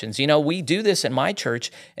dimensions. You know, we do this in my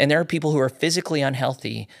church, and there are people who are physically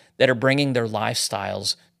unhealthy that are bringing their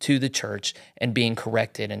lifestyles to the church and being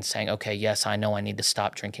corrected and saying, okay, yes, I know I need to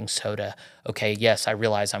stop drinking soda. Okay, yes, I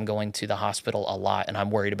realize I'm going to the hospital a lot and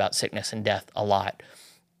I'm worried about sickness and death a lot.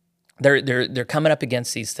 They're coming up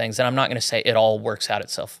against these things, and I'm not going to say it all works out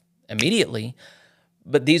itself immediately,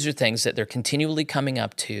 but these are things that they're continually coming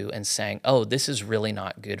up to and saying, oh, this is really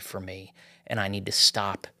not good for me, and I need to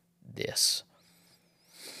stop this.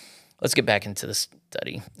 Let's get back into the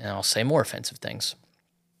study, and I'll say more offensive things.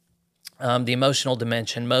 The emotional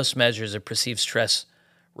dimension, most measures of perceived stress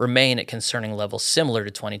remain at concerning levels similar to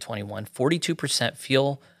 2021. 42%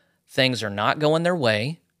 feel things are not going their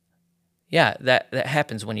way. Yeah, that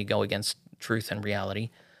happens when you go against truth and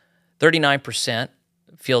reality. 39%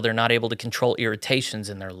 feel they're not able to control irritations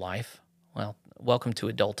in their life. Well, welcome to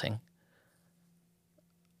adulting.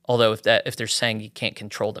 Although if they're saying you can't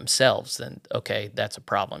control themselves, then okay, that's a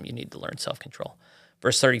problem. You need to learn self-control.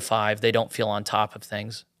 Verse 35, they don't feel on top of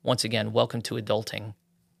things. Once again, welcome to adulting.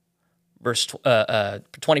 Verse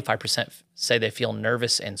 25% say they feel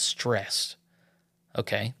nervous and stressed.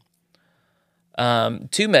 Okay.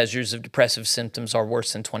 2 measures of depressive symptoms are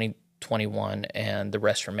worse than 2021, and the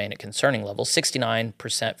rest remain at concerning levels.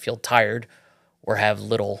 69% feel tired or have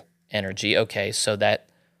little energy. Okay, so that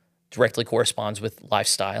directly corresponds with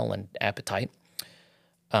lifestyle and appetite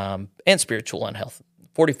and spiritual unhealth.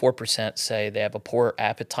 44% say they have a poor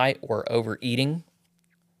appetite or overeating.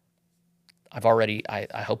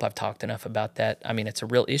 I hope I've talked enough about that. I mean, it's a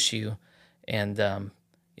real issue, and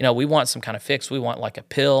we want some kind of fix. We want like a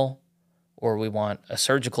pill, or we want a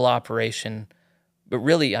surgical operation. But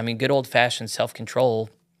really, I mean, good old-fashioned self-control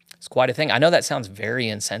is quite a thing. I know that sounds very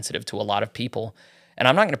insensitive to a lot of people, and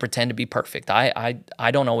I'm not going to pretend to be perfect. I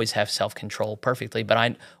don't always have self-control perfectly,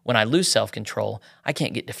 but when I lose self-control, I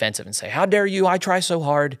can't get defensive and say, how dare you, I try so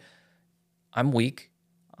hard. I'm weak.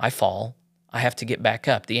 I fall. I have to get back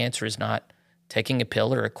up. The answer is not taking a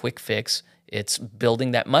pill or a quick fix. It's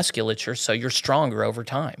building that musculature so you're stronger over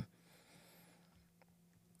time.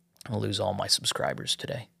 I'll lose all my subscribers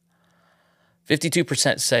today.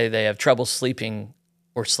 52% say they have trouble sleeping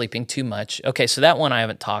or sleeping too much. Okay, so that one I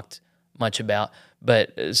haven't talked much about,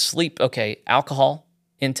 but sleep, okay, alcohol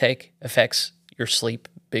intake affects your sleep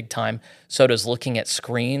big time. So does looking at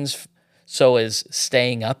screens. So is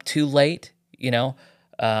staying up too late,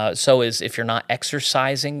 So is if you're not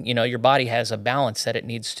exercising, your body has a balance that it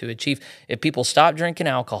needs to achieve. If people stop drinking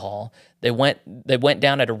alcohol, they went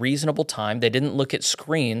down at a reasonable time. They didn't look at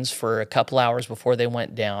screens for a couple hours before they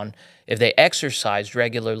went down. If they exercised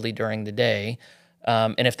regularly during the day,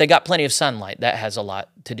 and if they got plenty of sunlight, that has a lot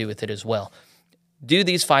to do with it as well. Do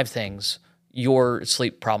these 5 things, your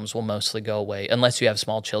sleep problems will mostly go away, unless you have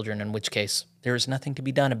small children, in which case there is nothing to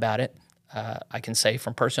be done about it. I can say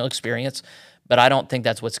from personal experience, but I don't think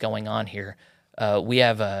that's what's going on here. We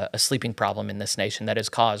have a sleeping problem in this nation that is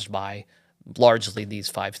caused by largely these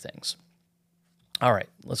 5 things. All right,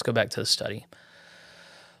 let's go back to the study.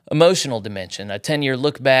 Emotional dimension, a 10-year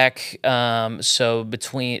look back. So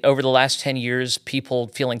over the last 10 years, people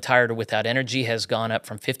feeling tired or without energy has gone up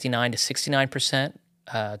from 59 to 69%.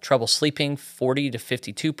 Trouble sleeping, 40 to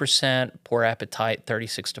 52%. Poor appetite,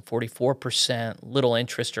 36 to 44%. Little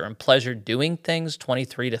interest or pleasure doing things,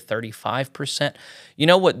 23 to 35%. You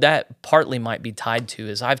know what that partly might be tied to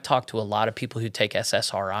is I've talked to a lot of people who take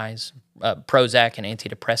SSRIs, Prozac and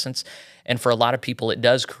antidepressants. And for a lot of people, it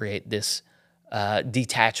does create this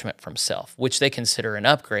detachment from self, which they consider an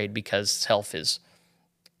upgrade because self is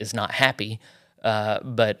not happy.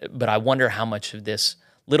 But I wonder how much of this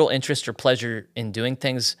little interest or pleasure in doing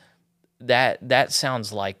things, that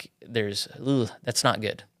sounds like that's not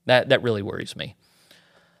good. That really worries me.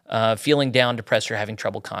 Feeling down, depressed, or having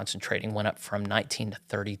trouble concentrating went up from 19 to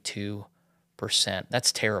 32%.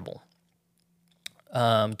 That's terrible.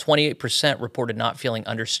 28% reported not feeling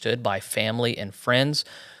understood by family and friends.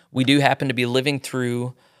 We do happen to be living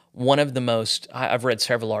through one of the most, I've read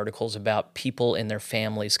several articles about people in their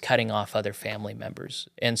families cutting off other family members.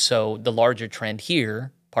 And so the larger trend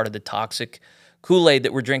here, part of the toxic Kool-Aid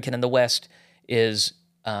that we're drinking in the West is,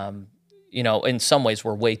 in some ways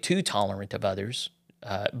we're way too tolerant of others.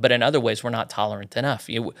 But in other ways, we're not tolerant enough.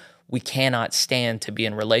 We cannot stand to be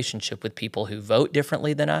in relationship with people who vote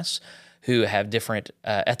differently than us, who have different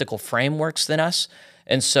ethical frameworks than us.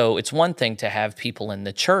 And so it's one thing to have people in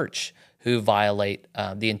the church who violate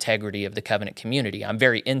the integrity of the covenant community. I'm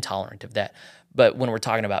very intolerant of that. But when we're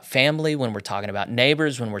talking about family, when we're talking about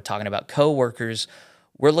neighbors, when we're talking about coworkers,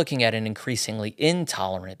 we're looking at an increasingly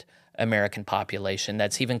intolerant American population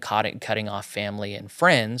that's even cutting off family and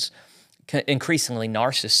friends, increasingly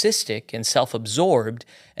narcissistic and self-absorbed.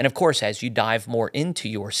 And of course, as you dive more into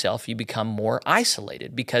yourself, you become more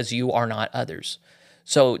isolated because you are not others.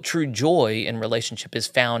 So true joy in relationship is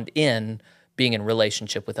found in being in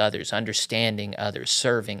relationship with others, understanding others,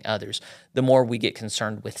 serving others. The more we get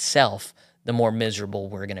concerned with self, the more miserable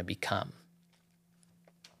we're going to become.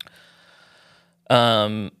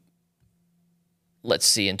 Let's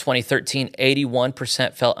see, in 2013,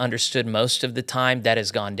 81% felt understood most of the time. That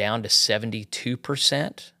has gone down to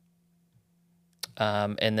 72%.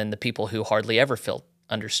 And then the people who hardly ever felt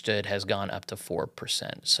understood has gone up to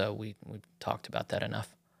 4%. So we've talked about that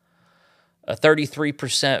enough.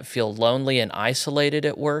 33% feel lonely and isolated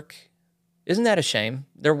at work. Isn't that a shame?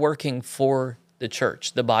 They're working for the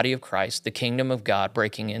church, the body of Christ, the kingdom of God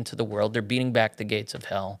breaking into the world. They're beating back the gates of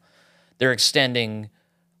hell. They're extending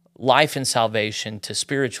life and salvation to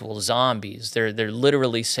spiritual zombies. They're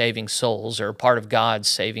literally saving souls, or part of God's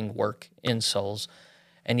saving work in souls.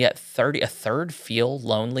 And yet a third feel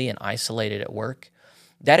lonely and isolated at work.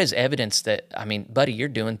 That is evidence that, buddy, you're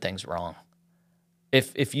doing things wrong.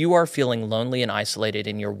 If you are feeling lonely and isolated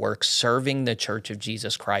in your work serving the church of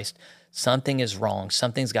Jesus Christ, something is wrong.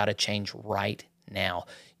 Something's got to change right now.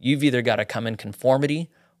 You've either got to come in conformity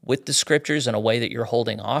with the scriptures in a way that you're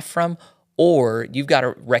holding off from, or you've got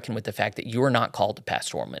to reckon with the fact that you are not called to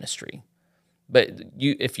pastoral ministry. But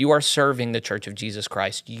if you are serving the church of Jesus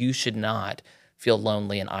Christ, you should not feel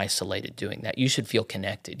lonely and isolated doing that. You should feel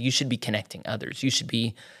connected. You should be connecting others. You should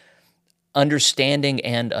be understanding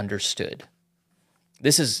and understood.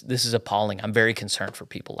 This is appalling. I'm very concerned for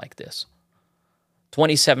people like this.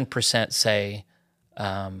 27% say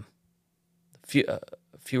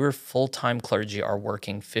fewer full-time clergy are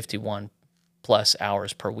working 51 plus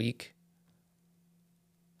hours per week.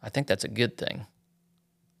 I think that's a good thing.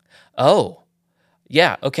 Oh,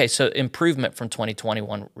 yeah. Okay, so improvement from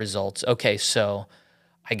 2021 results. Okay, so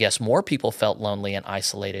I guess more people felt lonely and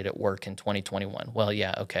isolated at work in 2021. Well,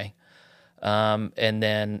 yeah, okay. And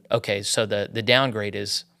then, okay, so the downgrade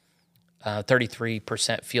is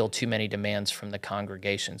 33% feel too many demands from the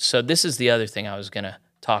congregation. So this is the other thing I was going to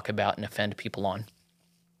talk about and offend people on.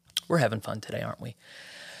 We're having fun today, aren't we?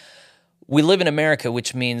 We live in America,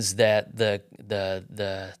 which means that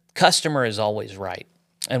the customer is always right.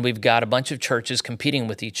 And we've got a bunch of churches competing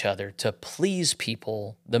with each other to please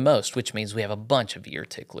people the most, which means we have a bunch of ear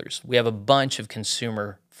ticklers. We have a bunch of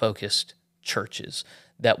consumer-focused churches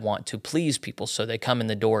that want to please people, so they come in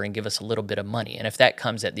the door and give us a little bit of money. And if that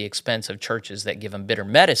comes at the expense of churches that give them bitter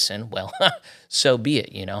medicine, well, so be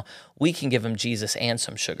it, We can give them Jesus and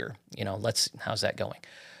some sugar. How's that going?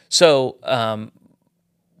 So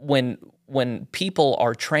when people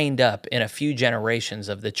are trained up in a few generations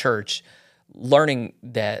of the church, learning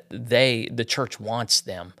that the church wants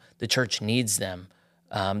them, the church needs them,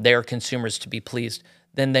 they are consumers to be pleased,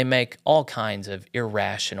 then they make all kinds of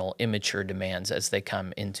irrational, immature demands as they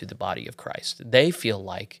come into the body of Christ. They feel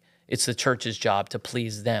like it's the church's job to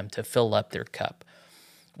please them, to fill up their cup.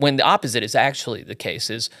 When the opposite is actually the case,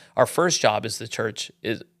 is our first job as the church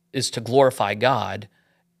is to glorify God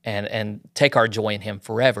and take our joy in him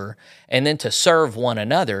forever, and then to serve one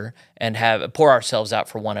another and pour ourselves out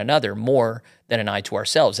for one another more than an eye to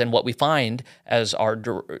ourselves. And what we find as our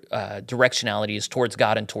directionality is towards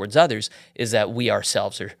God and towards others is that we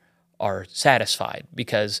ourselves are satisfied,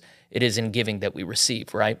 because it is in giving that we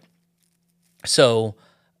receive, right? So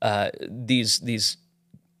these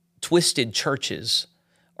twisted churches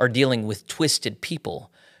are dealing with twisted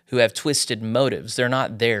people who have twisted motives. They're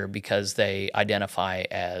not there because they identify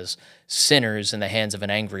as sinners in the hands of an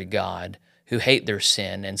angry God who hate their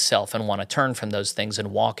sin and self and want to turn from those things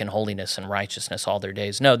and walk in holiness and righteousness all their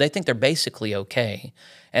days. No, they think they're basically okay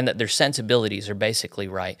and that their sensibilities are basically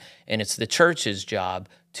right. And it's the church's job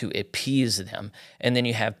to appease them. And then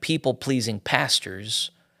you have people-pleasing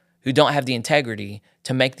pastors who don't have the integrity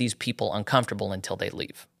to make these people uncomfortable until they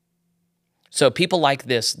leave. So people like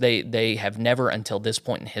this, they have never until this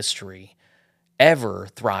point in history ever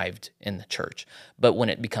thrived in the church. But when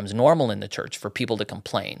it becomes normal in the church for people to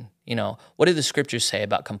complain, what do the scriptures say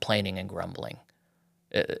about complaining and grumbling?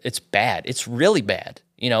 It's bad. It's really bad.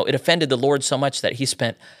 It offended the Lord so much that he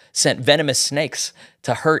sent venomous snakes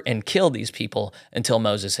to hurt and kill these people until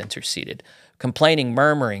Moses interceded. Complaining,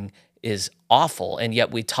 murmuring is awful, and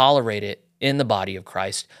yet we tolerate it in the body of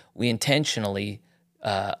Christ. We intentionally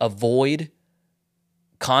avoid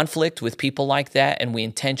conflict with people like that, and we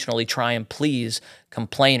intentionally try and please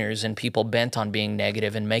complainers and people bent on being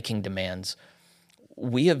negative and making demands.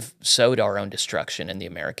 We have sowed our own destruction in the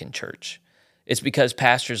American church. It's because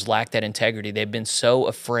pastors lack that integrity. They've been so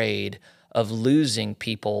afraid of losing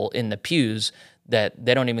people in the pews that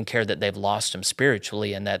they don't even care that they've lost them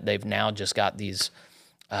spiritually and that they've now just got these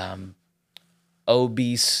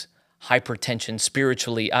obese, hypertension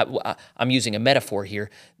spiritually. I'm using a metaphor here.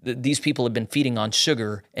 These people have been feeding on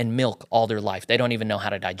sugar and milk all their life. They don't even know how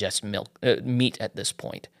to digest meat at this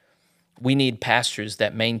point. We need pastors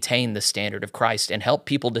that maintain the standard of Christ and help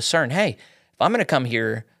people discern, hey, if I'm going to come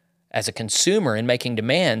here as a consumer and making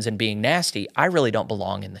demands and being nasty, I really don't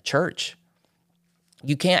belong in the church.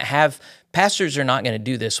 You can't have, pastors are not going to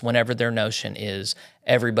do this whenever their notion is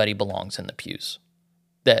everybody belongs in the pews.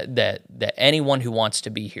 That anyone who wants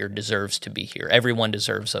to be here deserves to be here. Everyone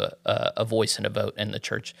deserves a voice and a vote in the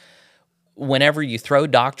church. Whenever you throw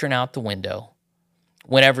doctrine out the window,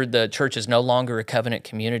 whenever the church is no longer a covenant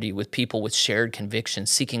community with people with shared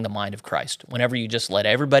convictions seeking the mind of Christ, whenever you just let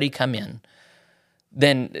everybody come in,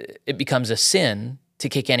 then it becomes a sin to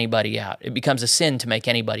kick anybody out. It becomes a sin to make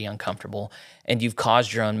anybody uncomfortable, and you've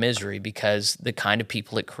caused your own misery because the kind of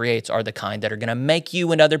people it creates are the kind that are going to make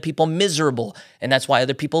you and other people miserable, and that's why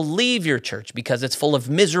other people leave your church, because it's full of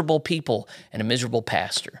miserable people and a miserable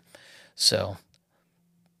pastor. So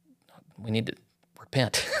we need to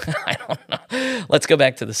repent. I don't know. Let's go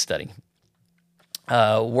back to the study.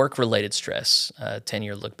 Work-related stress,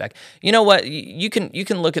 10-year look back. You know what? You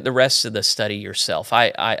can look at the rest of the study yourself.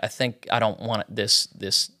 I think I don't want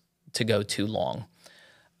this to go too long.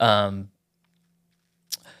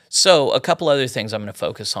 So a couple other things I'm going to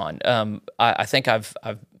focus on. I think I've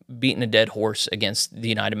beaten a dead horse against the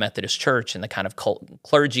United Methodist Church and the kind of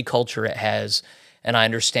clergy culture it has, and I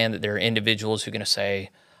understand that there are individuals who are going to say,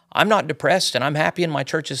 I'm not depressed and I'm happy and my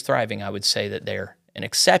church is thriving. I would say that they're an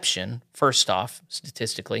exception, first off,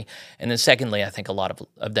 statistically. And then secondly, I think a lot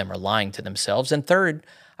of them are lying to themselves. And third,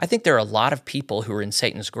 I think there are a lot of people who are in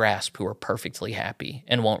Satan's grasp who are perfectly happy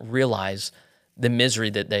and won't realize the misery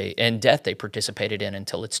and death they participated in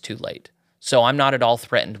until it's too late. So I'm not at all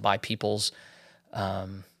threatened by people's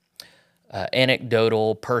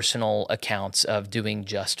anecdotal, personal accounts of doing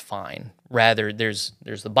just fine. Rather, there's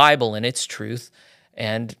the Bible and its truth.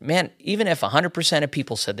 And man, even if 100% of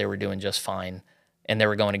people said they were doing just fine, and they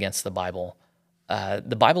were going against the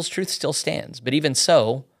Bible's truth still stands. But even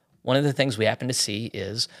so, one of the things we happen to see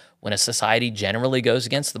is when a society generally goes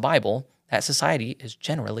against the Bible, that society is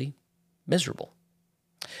generally miserable.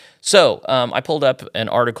 So I pulled up an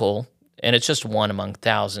article, and it's just one among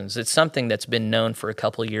thousands. It's something that's been known for a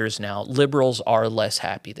couple of years now. Liberals are less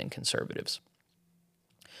happy than conservatives.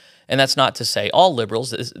 And that's not to say all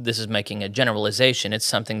liberals. This is making a generalization. It's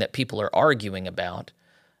something that people are arguing about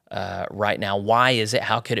right now. Why is it?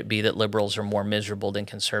 How could it be that liberals are more miserable than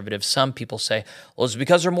conservatives? Some people say, well, it's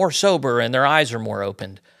because they're more sober and their eyes are more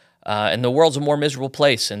opened, and the world's a more miserable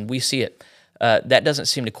place, and we see it. That doesn't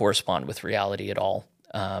seem to correspond with reality at all.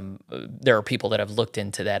 There are people that have looked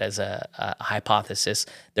into that as a hypothesis.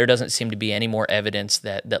 There doesn't seem to be any more evidence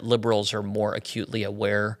that liberals are more acutely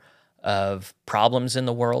aware of problems in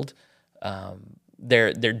the world.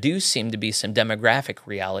 There do seem to be some demographic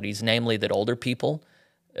realities, namely that older people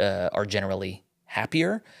are generally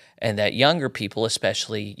happier, and that younger people,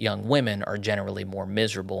 especially young women, are generally more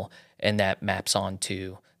miserable, and that maps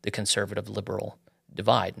onto the conservative-liberal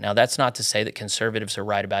divide. Now, that's not to say that conservatives are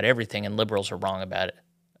right about everything and liberals are wrong about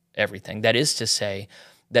everything. That is to say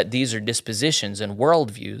that these are dispositions and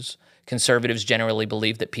worldviews. Conservatives generally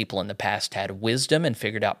believe that people in the past had wisdom and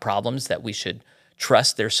figured out problems that we should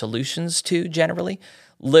trust their solutions to generally.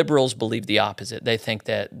 Liberals believe the opposite. They think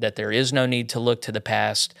that there is no need to look to the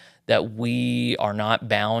past, that we are not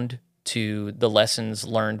bound to the lessons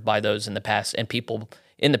learned by those in the past, and people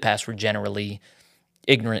in the past were generally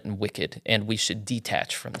ignorant and wicked, and we should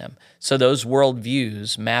detach from them. So those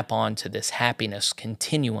worldviews map onto this happiness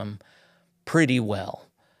continuum pretty well.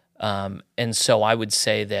 And so I would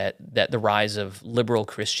say that the rise of liberal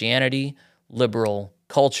Christianity, liberal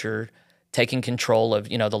culture, taking control of,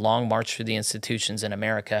 the long march through the institutions in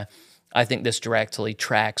America, I think this directly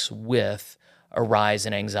tracks with a rise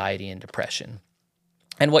in anxiety and depression.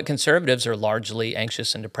 And what conservatives are largely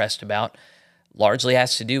anxious and depressed about largely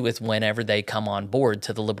has to do with whenever they come on board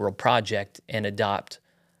to the liberal project and adopt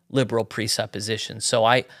liberal presuppositions. So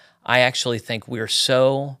I actually think we're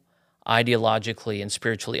so ideologically and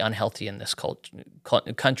spiritually unhealthy in this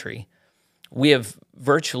country. We have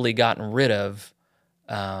virtually gotten rid of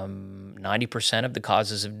 90% of the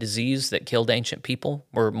causes of disease that killed ancient people.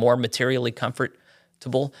 We're more materially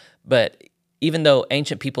comfortable, but even though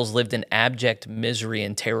ancient peoples lived in abject misery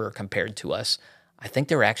and terror compared to us, I think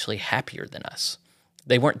they were actually happier than us.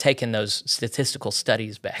 They weren't taking those statistical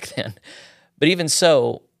studies back then. But even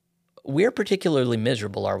so, we're particularly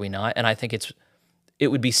miserable, are we not? And I think it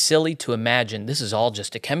would be silly to imagine this is all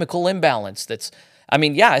just a chemical imbalance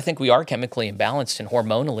I think we are chemically imbalanced and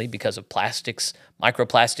hormonally because of plastics,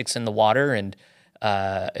 microplastics in the water, and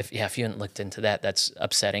if you haven't looked into that, that's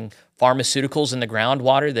upsetting. Pharmaceuticals in the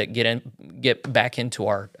groundwater that get back into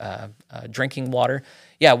our drinking water.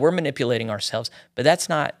 Yeah, we're manipulating ourselves, but that's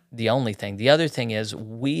not the only thing. The other thing is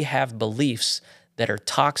we have beliefs that are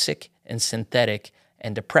toxic and synthetic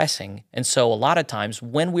and depressing, and so a lot of times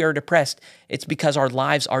when we are depressed, it's because our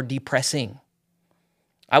lives are depressing.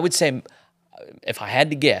 I would say, if I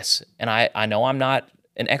had to guess, and I know I'm not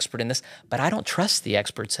an expert in this, but I don't trust the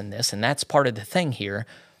experts in this, and that's part of the thing here.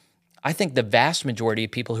 I think the vast majority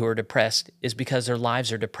of people who are depressed is because their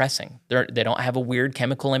lives are depressing. They don't have a weird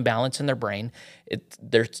chemical imbalance in their brain.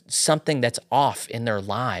 There's something that's off in their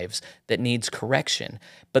lives that needs correction.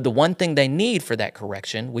 But the one thing they need for that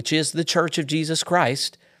correction, which is the Church of Jesus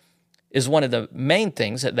Christ, is one of the main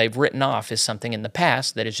things that they've written off as something in the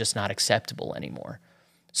past that is just not acceptable anymore.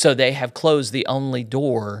 So they have closed the only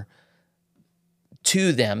door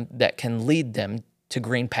to them that can lead them to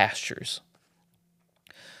green pastures.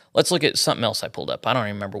 Let's look at something else I pulled up. I don't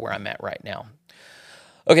even remember where I'm at right now.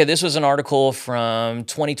 Okay, this was an article from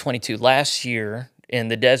 2022. Last year in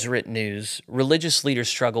the Deseret News, religious leaders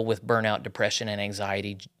struggle with burnout, depression, and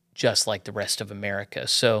anxiety just like the rest of America.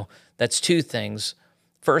 So that's two things.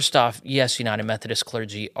 First off, yes, United Methodist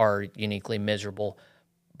clergy are uniquely miserable,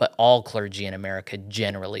 but all clergy in America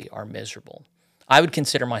generally are miserable. I would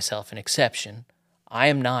consider myself an exception. I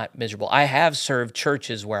am not miserable. I have served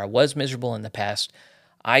churches where I was miserable in the past.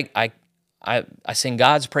 I sing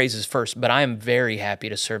God's praises first, but I am very happy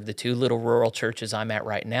to serve the two little rural churches I'm at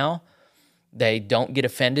right now. They don't get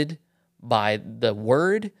offended by the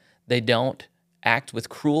word. They don't act with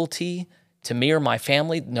cruelty to me or my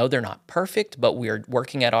family. No, they're not perfect, but we are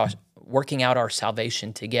working out our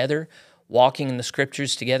salvation together, walking in the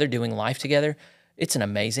scriptures together, doing life together. It's an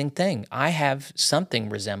amazing thing. I have something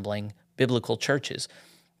resembling biblical churches.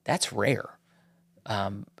 That's rare.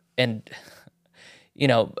 And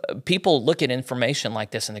people look at information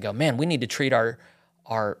like this and they go, man, we need to treat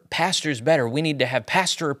our pastors better. We need to have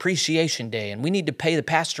Pastor Appreciation Day, and we need to pay the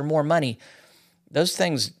pastor more money. Those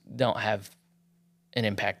things don't have an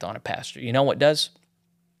impact on a pastor. You know what does?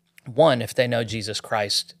 One, if they know Jesus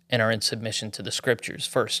Christ and are in submission to the scriptures,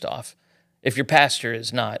 first off. If your pastor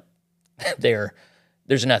is not there,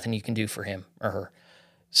 there's nothing you can do for him or her.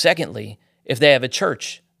 Secondly, if they have a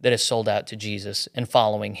church that is sold out to Jesus and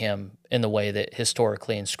following him in the way that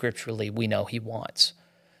historically and scripturally we know he wants.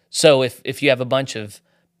 So if you have a bunch of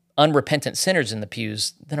unrepentant sinners in the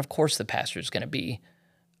pews, then of course the pastor is going to be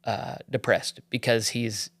depressed because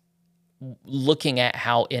he's looking at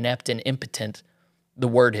how inept and impotent the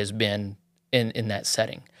word has been in that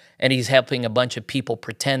setting. And he's helping a bunch of people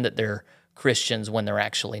pretend that they're Christians when they're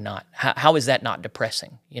actually not. How is that not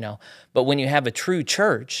depressing? But when you have a true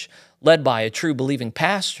church led by a true believing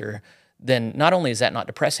pastor, then not only is that not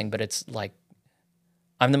depressing, but it's like,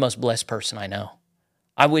 I'm the most blessed person I know.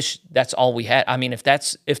 I wish that's all we had. I mean, if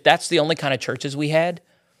that's the only kind of churches we had,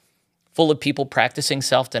 full of people practicing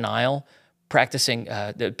self-denial, practicing,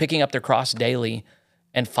 picking up their cross daily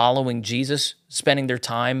and following Jesus, spending their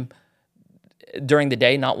time during the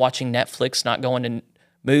day, not watching Netflix, not going to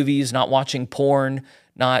movies, not watching porn,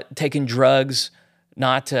 not taking drugs,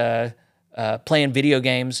 not playing video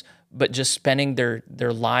games, but just spending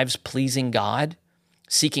their lives pleasing God,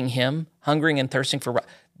 seeking him, hungering and thirsting for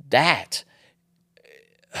that.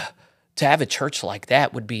 to have a church like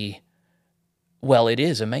that would be, well, it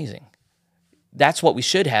is amazing. That's what we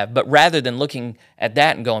should have. But rather than looking at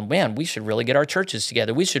that and going, man, we should really get our churches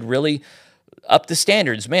together. We should really up the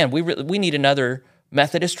standards. Man, we need another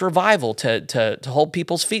Methodist revival to hold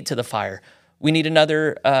people's feet to the fire. We need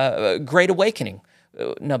another Great Awakening.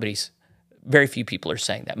 Very few people are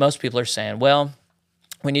saying that. Most people are saying, well,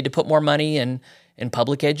 we need to put more money in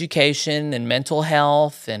public education and mental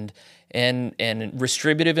health and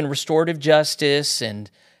retributive and restorative justice and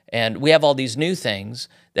we have all these new things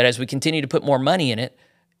that as we continue to put more money in it,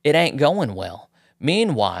 it ain't going well.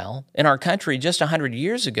 Meanwhile, in our country just 100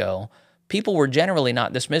 years ago, people were generally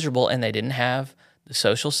not this miserable, and they didn't have the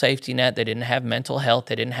social safety net, they didn't have mental health,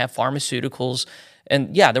 they didn't have pharmaceuticals.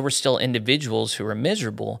 And yeah, there were still individuals who were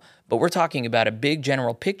miserable, but we're talking about a big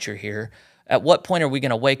general picture here. At what point are we going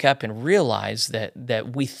to wake up and realize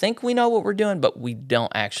that we think we know what we're doing, but we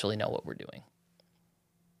don't actually know what we're doing?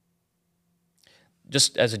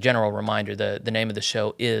 Just as a general reminder, the name of the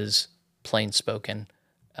show is Plain Spoken.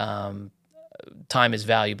 Time is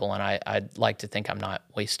valuable, and I'd like to think I'm not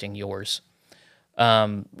wasting yours.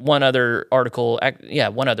 One other article.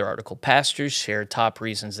 Pastors share top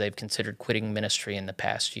reasons they've considered quitting ministry in the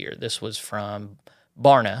past year. This was from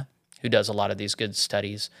Barna, who does a lot of these good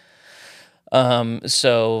studies.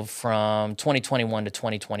 So from 2021 to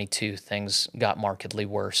 2022, things got markedly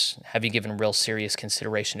worse. Have you given real serious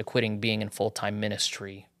consideration to quitting being in full-time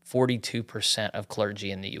ministry? 42% of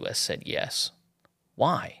clergy in the U.S. said yes.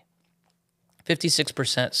 Why?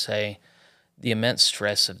 56% say the immense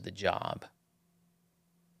stress of the job.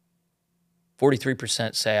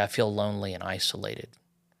 43% say I feel lonely and isolated.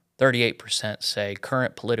 38% say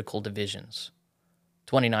current political divisions.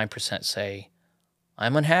 29% say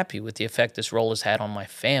I'm unhappy with the effect this role has had on my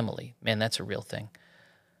family. Man, that's a real thing.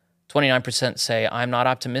 29% say I'm not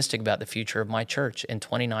optimistic about the future of my church. And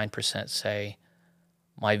 29% say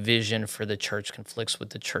my vision for the church conflicts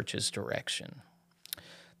with the church's direction.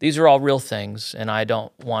 These are all real things, and I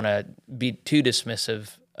don't want to be too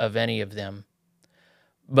dismissive of any of them.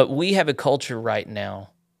 But we have a culture right now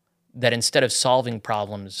that instead of solving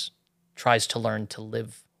problems, tries to learn to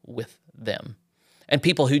live with them. And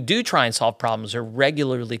people who do try and solve problems are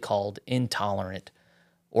regularly called intolerant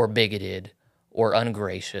or bigoted or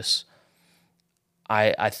ungracious.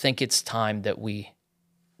 I think it's time that we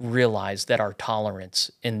realize that our tolerance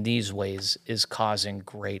in these ways is causing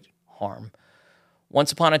great harm.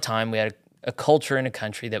 Once upon a time, we had a culture in a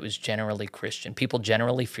country that was generally Christian. People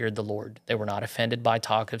generally feared the Lord. They were not offended by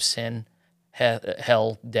talk of sin,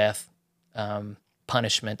 hell, death,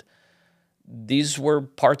 punishment. These were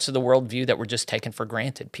parts of the worldview that were just taken for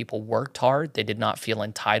granted. People worked hard. They did not feel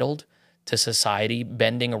entitled to society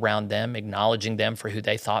bending around them, acknowledging them for who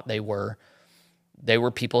they thought they were. They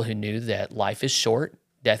were people who knew that life is short,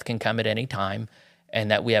 death can come at any time,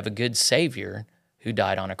 and that we have a good Savior who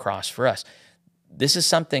died on a cross for us. This is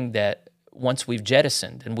something that once we've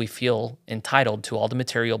jettisoned and we feel entitled to all the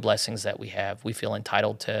material blessings that we have, we feel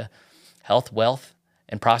entitled to health, wealth,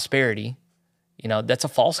 and prosperity, that's a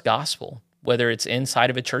false gospel. Whether it's inside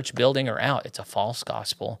of a church building or out, it's a false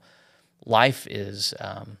gospel. Life is,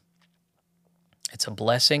 it's a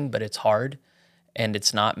blessing, but it's hard, and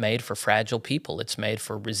it's not made for fragile people. It's made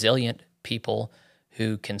for resilient people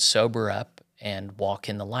who can sober up and walk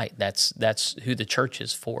in the light. That's who the church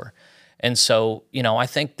is for. And so, I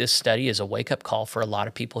think this study is a wake-up call for a lot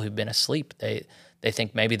of people who've been asleep. They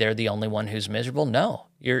think maybe they're the only one who's miserable. No,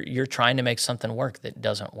 you're trying to make something work that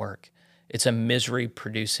doesn't work. It's a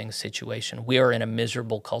misery-producing situation. We are in a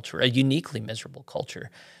miserable culture, a uniquely miserable culture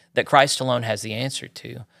that Christ alone has the answer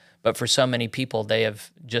to. But for so many people, they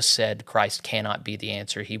have just said, Christ cannot be the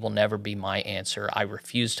answer. He will never be my answer. I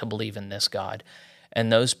refuse to believe in this God.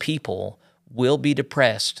 And those people will be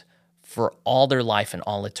depressed for all their life and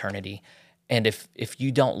all eternity. And if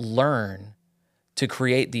you don't learn to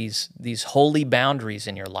create these holy boundaries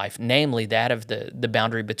in your life, namely that of the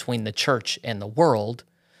boundary between the church and the world,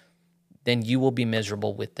 then you will be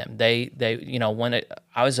miserable with them. When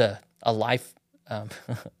I was a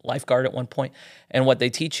lifeguard at one point, and what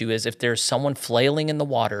they teach you is if there's someone flailing in the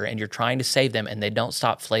water and you're trying to save them and they don't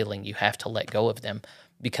stop flailing, you have to let go of them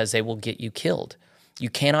because they will get you killed.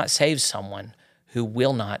 You cannot save someone who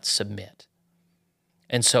will not submit.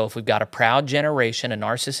 And so if we've got a proud generation, a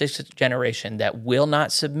narcissistic generation that will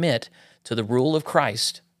not submit to the rule of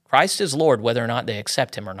Christ, Christ is Lord whether or not they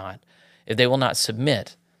accept him or not. If they will not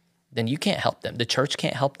submit, then you can't help them. The church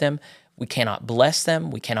can't help them. We cannot bless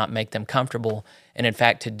them. We cannot make them comfortable. And in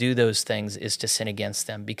fact, to do those things is to sin against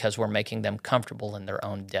them because we're making them comfortable in their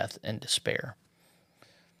own death and despair.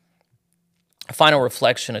 A final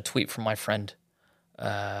reflection, a tweet from my friend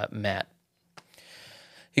Matt.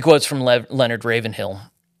 He quotes from Leonard Ravenhill.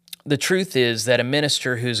 The truth is that a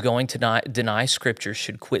minister who's going to deny Scripture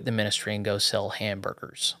should quit the ministry and go sell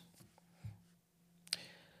hamburgers.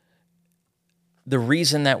 The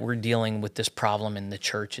reason that we're dealing with this problem in the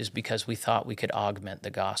church is because we thought we could augment the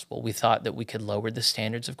gospel. We thought that we could lower the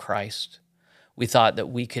standards of Christ. We thought that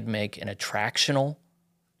we could make an attractional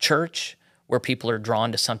church where people are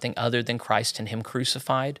drawn to something other than Christ and Him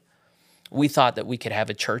crucified. We thought that we could have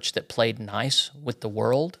a church that played nice with the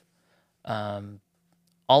world.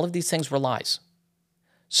 All of these things were lies.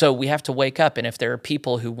 So we have to wake up, and if there are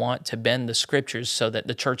people who want to bend the Scriptures so that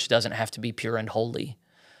the church doesn't have to be pure and holy,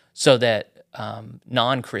 so that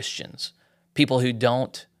non-Christians, people who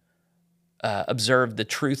don't observe the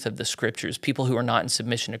truth of the Scriptures, people who are not in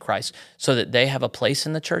submission to Christ, so that they have a place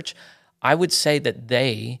in the church, I would say that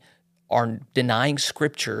they are denying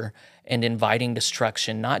Scripture and inviting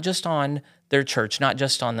destruction, not just on their church, not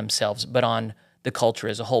just on themselves, but on the culture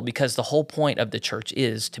as a whole, because the whole point of the church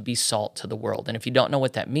is to be salt to the world. And if you don't know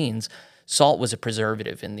what that means, salt was a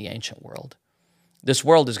preservative in the ancient world. This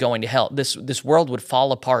world is going to hell. This world would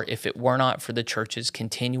fall apart if it were not for the church's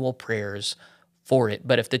continual prayers for it.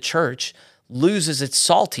 But if the church loses its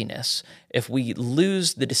saltiness, if we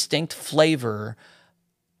lose the distinct flavor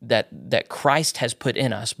that Christ has put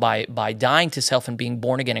in us by dying to self and being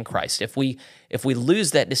born again in Christ, if we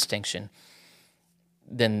lose that distinction,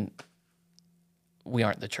 then we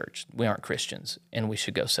aren't the church. We aren't Christians, and we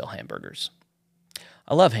should go sell hamburgers.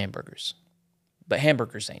 I love hamburgers, but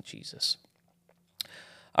hamburgers ain't Jesus.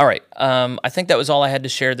 All right, I think that was all I had to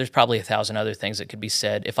share. There's probably 1,000 other things that could be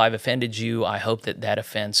said. If I've offended you, I hope that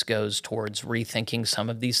offense goes towards rethinking some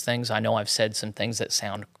of these things. I know I've said some things that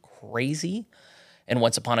sound crazy, and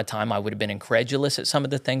once upon a time I would have been incredulous at some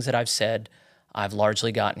of the things that I've said. I've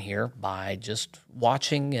largely gotten here by just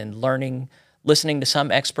watching and learning, listening to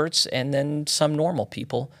some experts and then some normal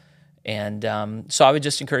people. And so I would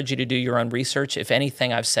just encourage you to do your own research. If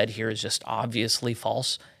anything I've said here is just obviously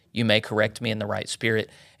false, you may correct me in the right spirit.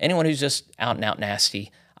 Anyone who's just out and out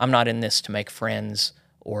nasty, I'm not in this to make friends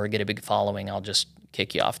or get a big following. I'll just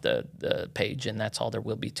kick you off the page, and that's all there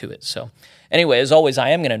will be to it. So anyway, as always, I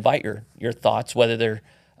am going to invite your thoughts, whether they're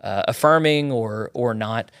affirming or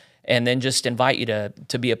not, and then just invite you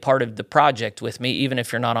to be a part of the project with me, even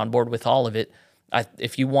if you're not on board with all of it.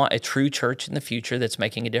 If you want a true church in the future that's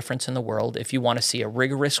making a difference in the world, if you want to see a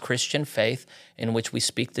rigorous Christian faith in which we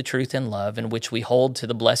speak the truth in love, in which we hold to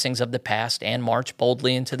the blessings of the past and march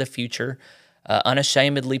boldly into the future,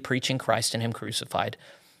 unashamedly preaching Christ and Him crucified,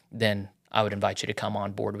 then I would invite you to come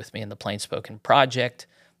on board with me in the Plain Spoken Project.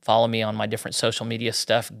 Follow me on my different social media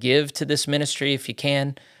stuff. Give to this ministry if you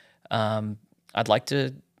can. I'd like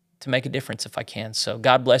to make a difference if I can. So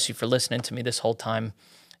God bless you for listening to me this whole time,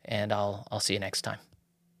 and I'll see you next time.